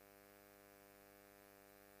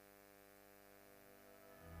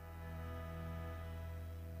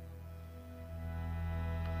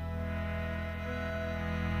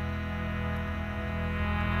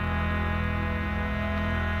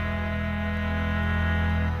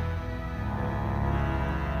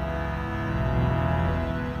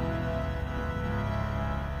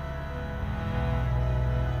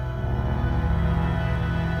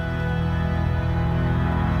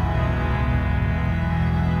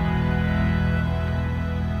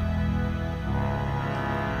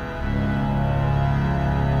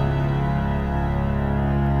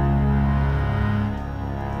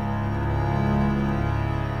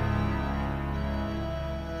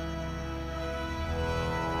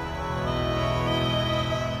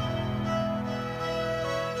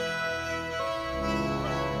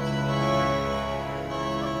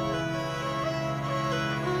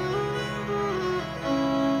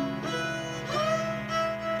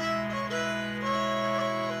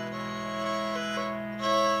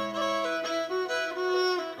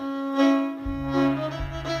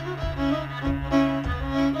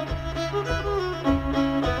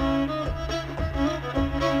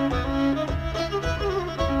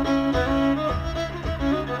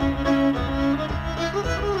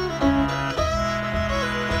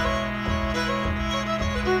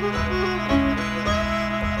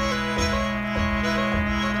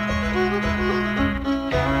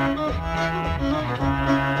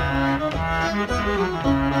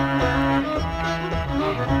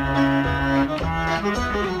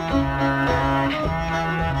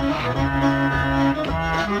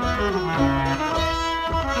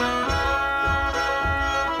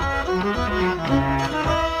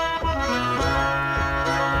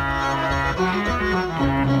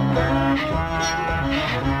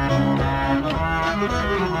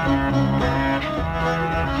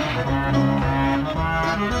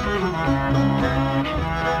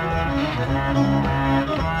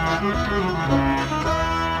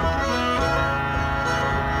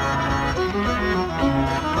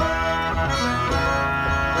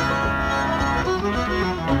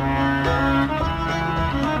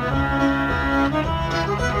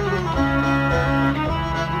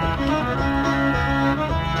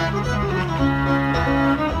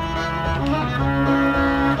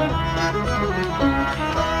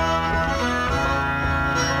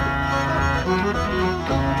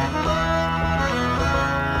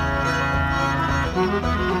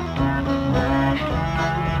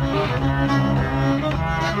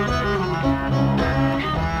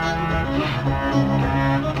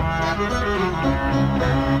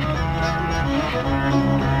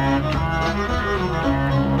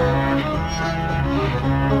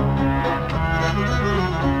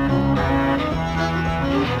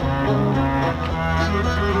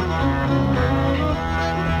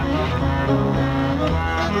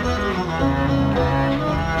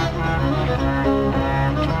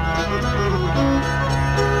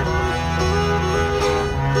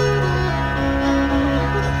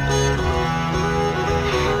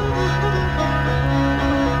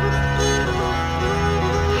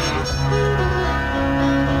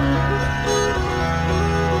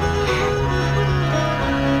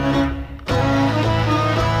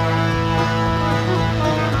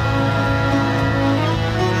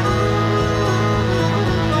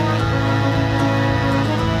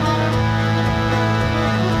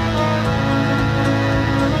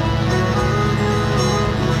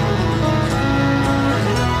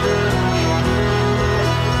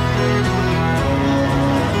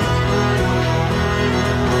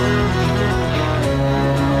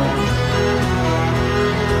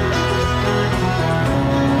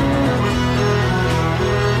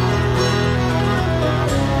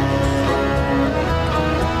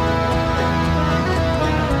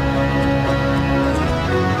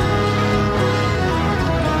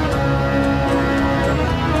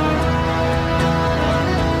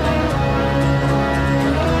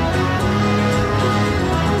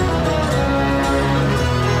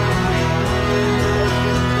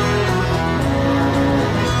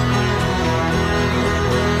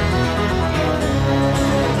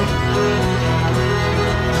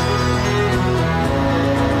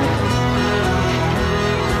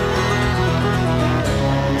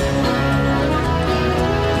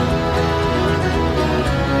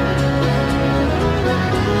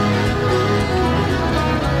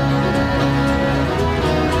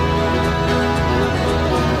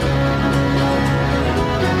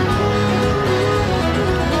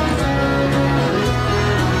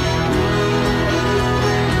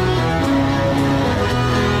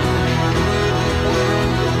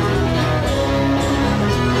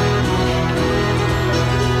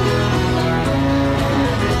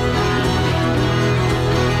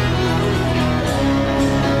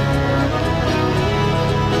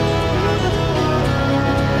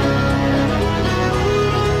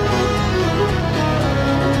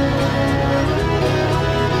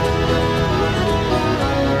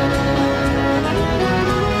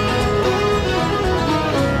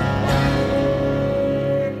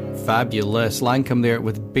 fabulous. Lancome there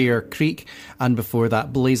with Bear Creek, and before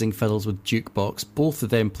that Blazing Fiddles with Jukebox, both of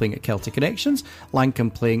them playing at Celtic Connections.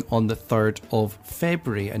 Lancome playing on the 3rd of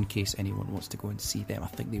February, in case anyone wants to go and see them. I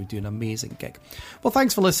think they would do an amazing gig. Well,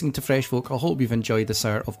 thanks for listening to Fresh Folk. I hope you've enjoyed this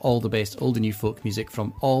hour of all the best old and new folk music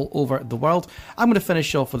from all over the world. I'm going to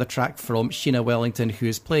finish off with a track from Sheena Wellington, who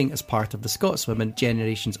is playing as part of the Scotswomen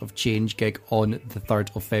Generations of Change gig on the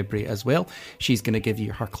 3rd of February as well. She's going to give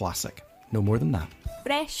you her classic. No more than that.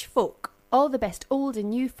 Fresh Folk. All the best old and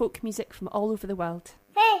new folk music from all over the world.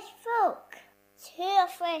 Fresh Folk. To a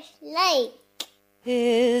fresh lake.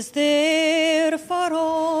 Is there for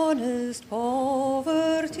honest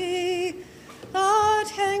poverty that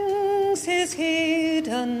hangs his head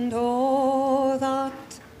and all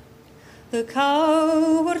that? The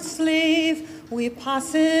coward slave, we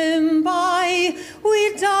pass him by,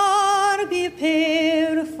 we dare be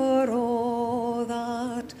pair for all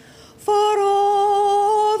that. For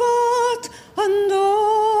all that and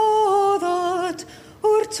all that,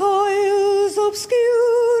 our toils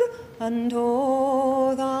obscure and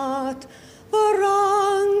all that, the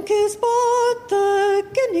rank is but the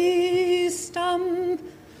guinea stamp,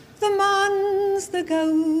 the man's the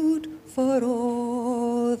gowd for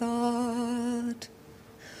all that.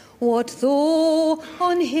 What though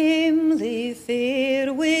on hamely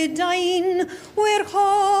fare we dine, we're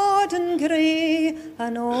hard and grey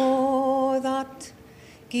and all that,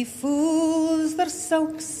 gie fools their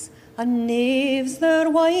silks and knaves their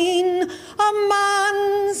wine, a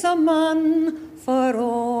man's a man for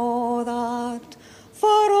all that.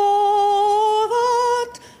 For all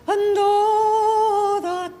that and all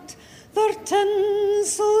that, their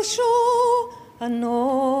tinsel show and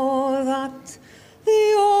all that,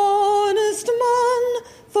 the honest man,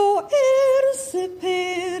 though heirs a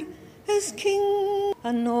pair, is king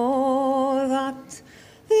and all that.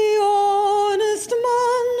 The honest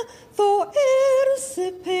man, though heirs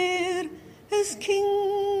a pair, is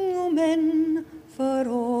king o' men for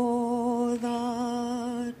all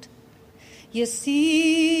that. Ye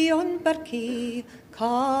see on Birkie,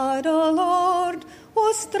 Cardle Lord,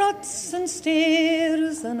 was struts and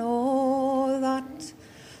stairs and all that.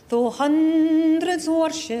 Though hundreds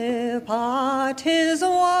worship at his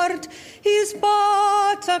word, he's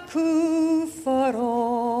but a coo for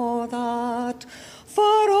all that.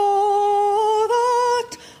 For all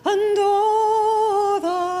that and all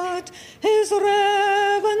that, his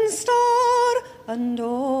raven star and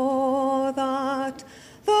all that,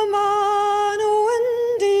 the man o'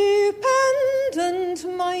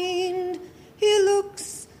 independent mind, he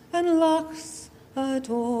looks and laughs at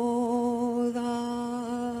all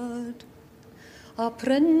that. A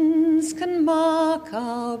prince can mak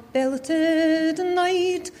a belted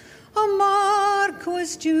knight, a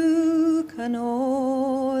marquis, duke, and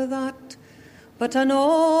all that, but an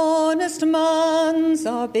honest man's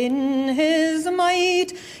up in his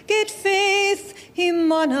might, get faith he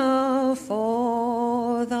manna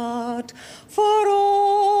for that. For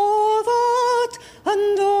all that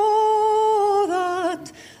and all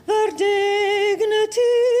that, their dignities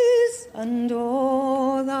and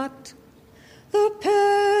all that, the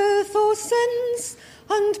path o' sense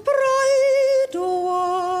and pride o'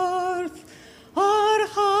 worth are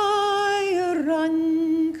higher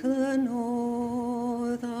rank than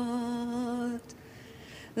all that.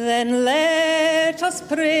 Then let us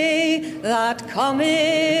pray that come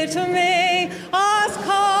it may, as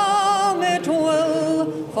come it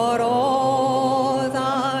will, for all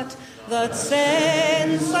that, that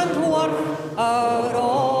sense and worth out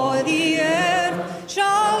o' the earth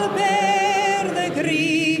shall bear the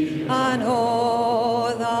gree and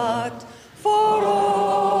all that. For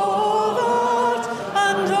all that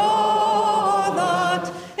and all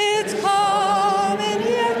that, it's coming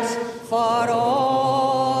yet for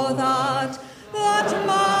all that, that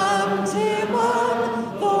man to man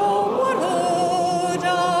the world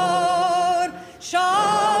o'er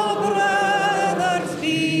shall brothers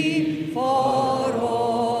be for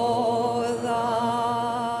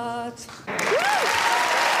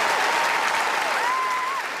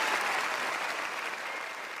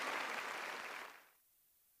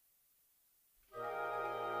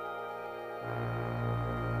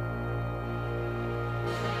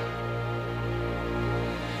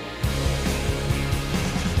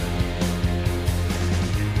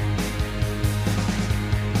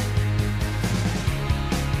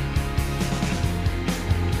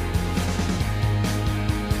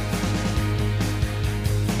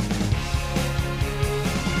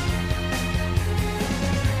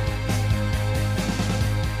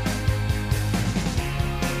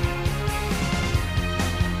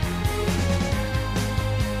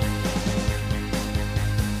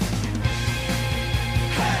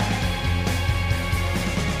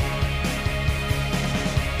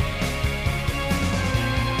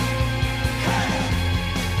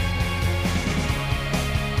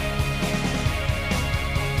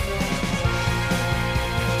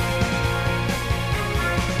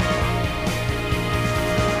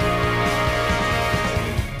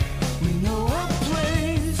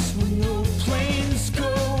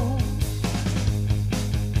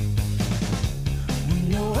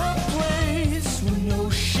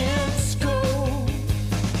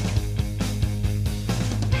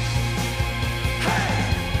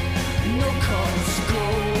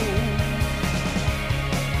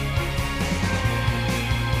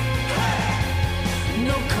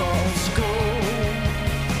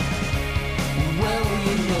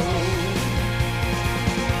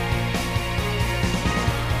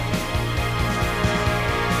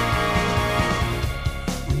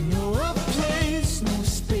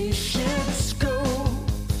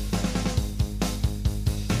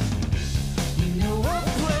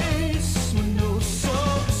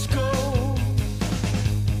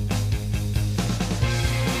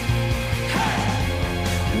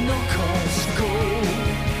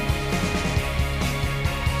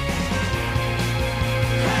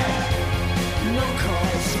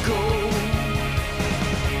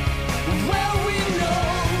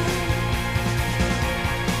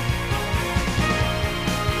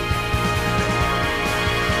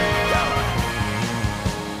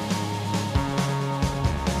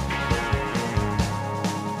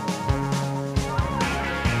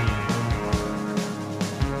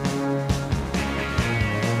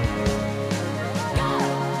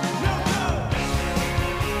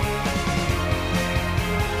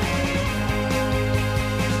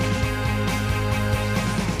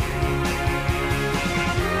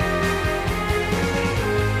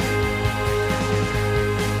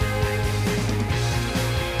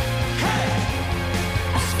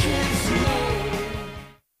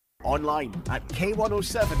online at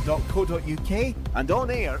k107.co.uk and on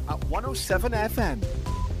air at 107 FM.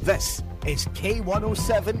 This is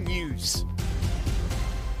K107 News.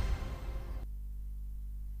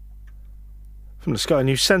 From the Sky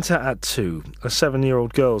News Centre at 2, a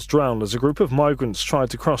 7-year-old girl drowned as a group of migrants tried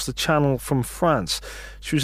to cross the Channel from France. She was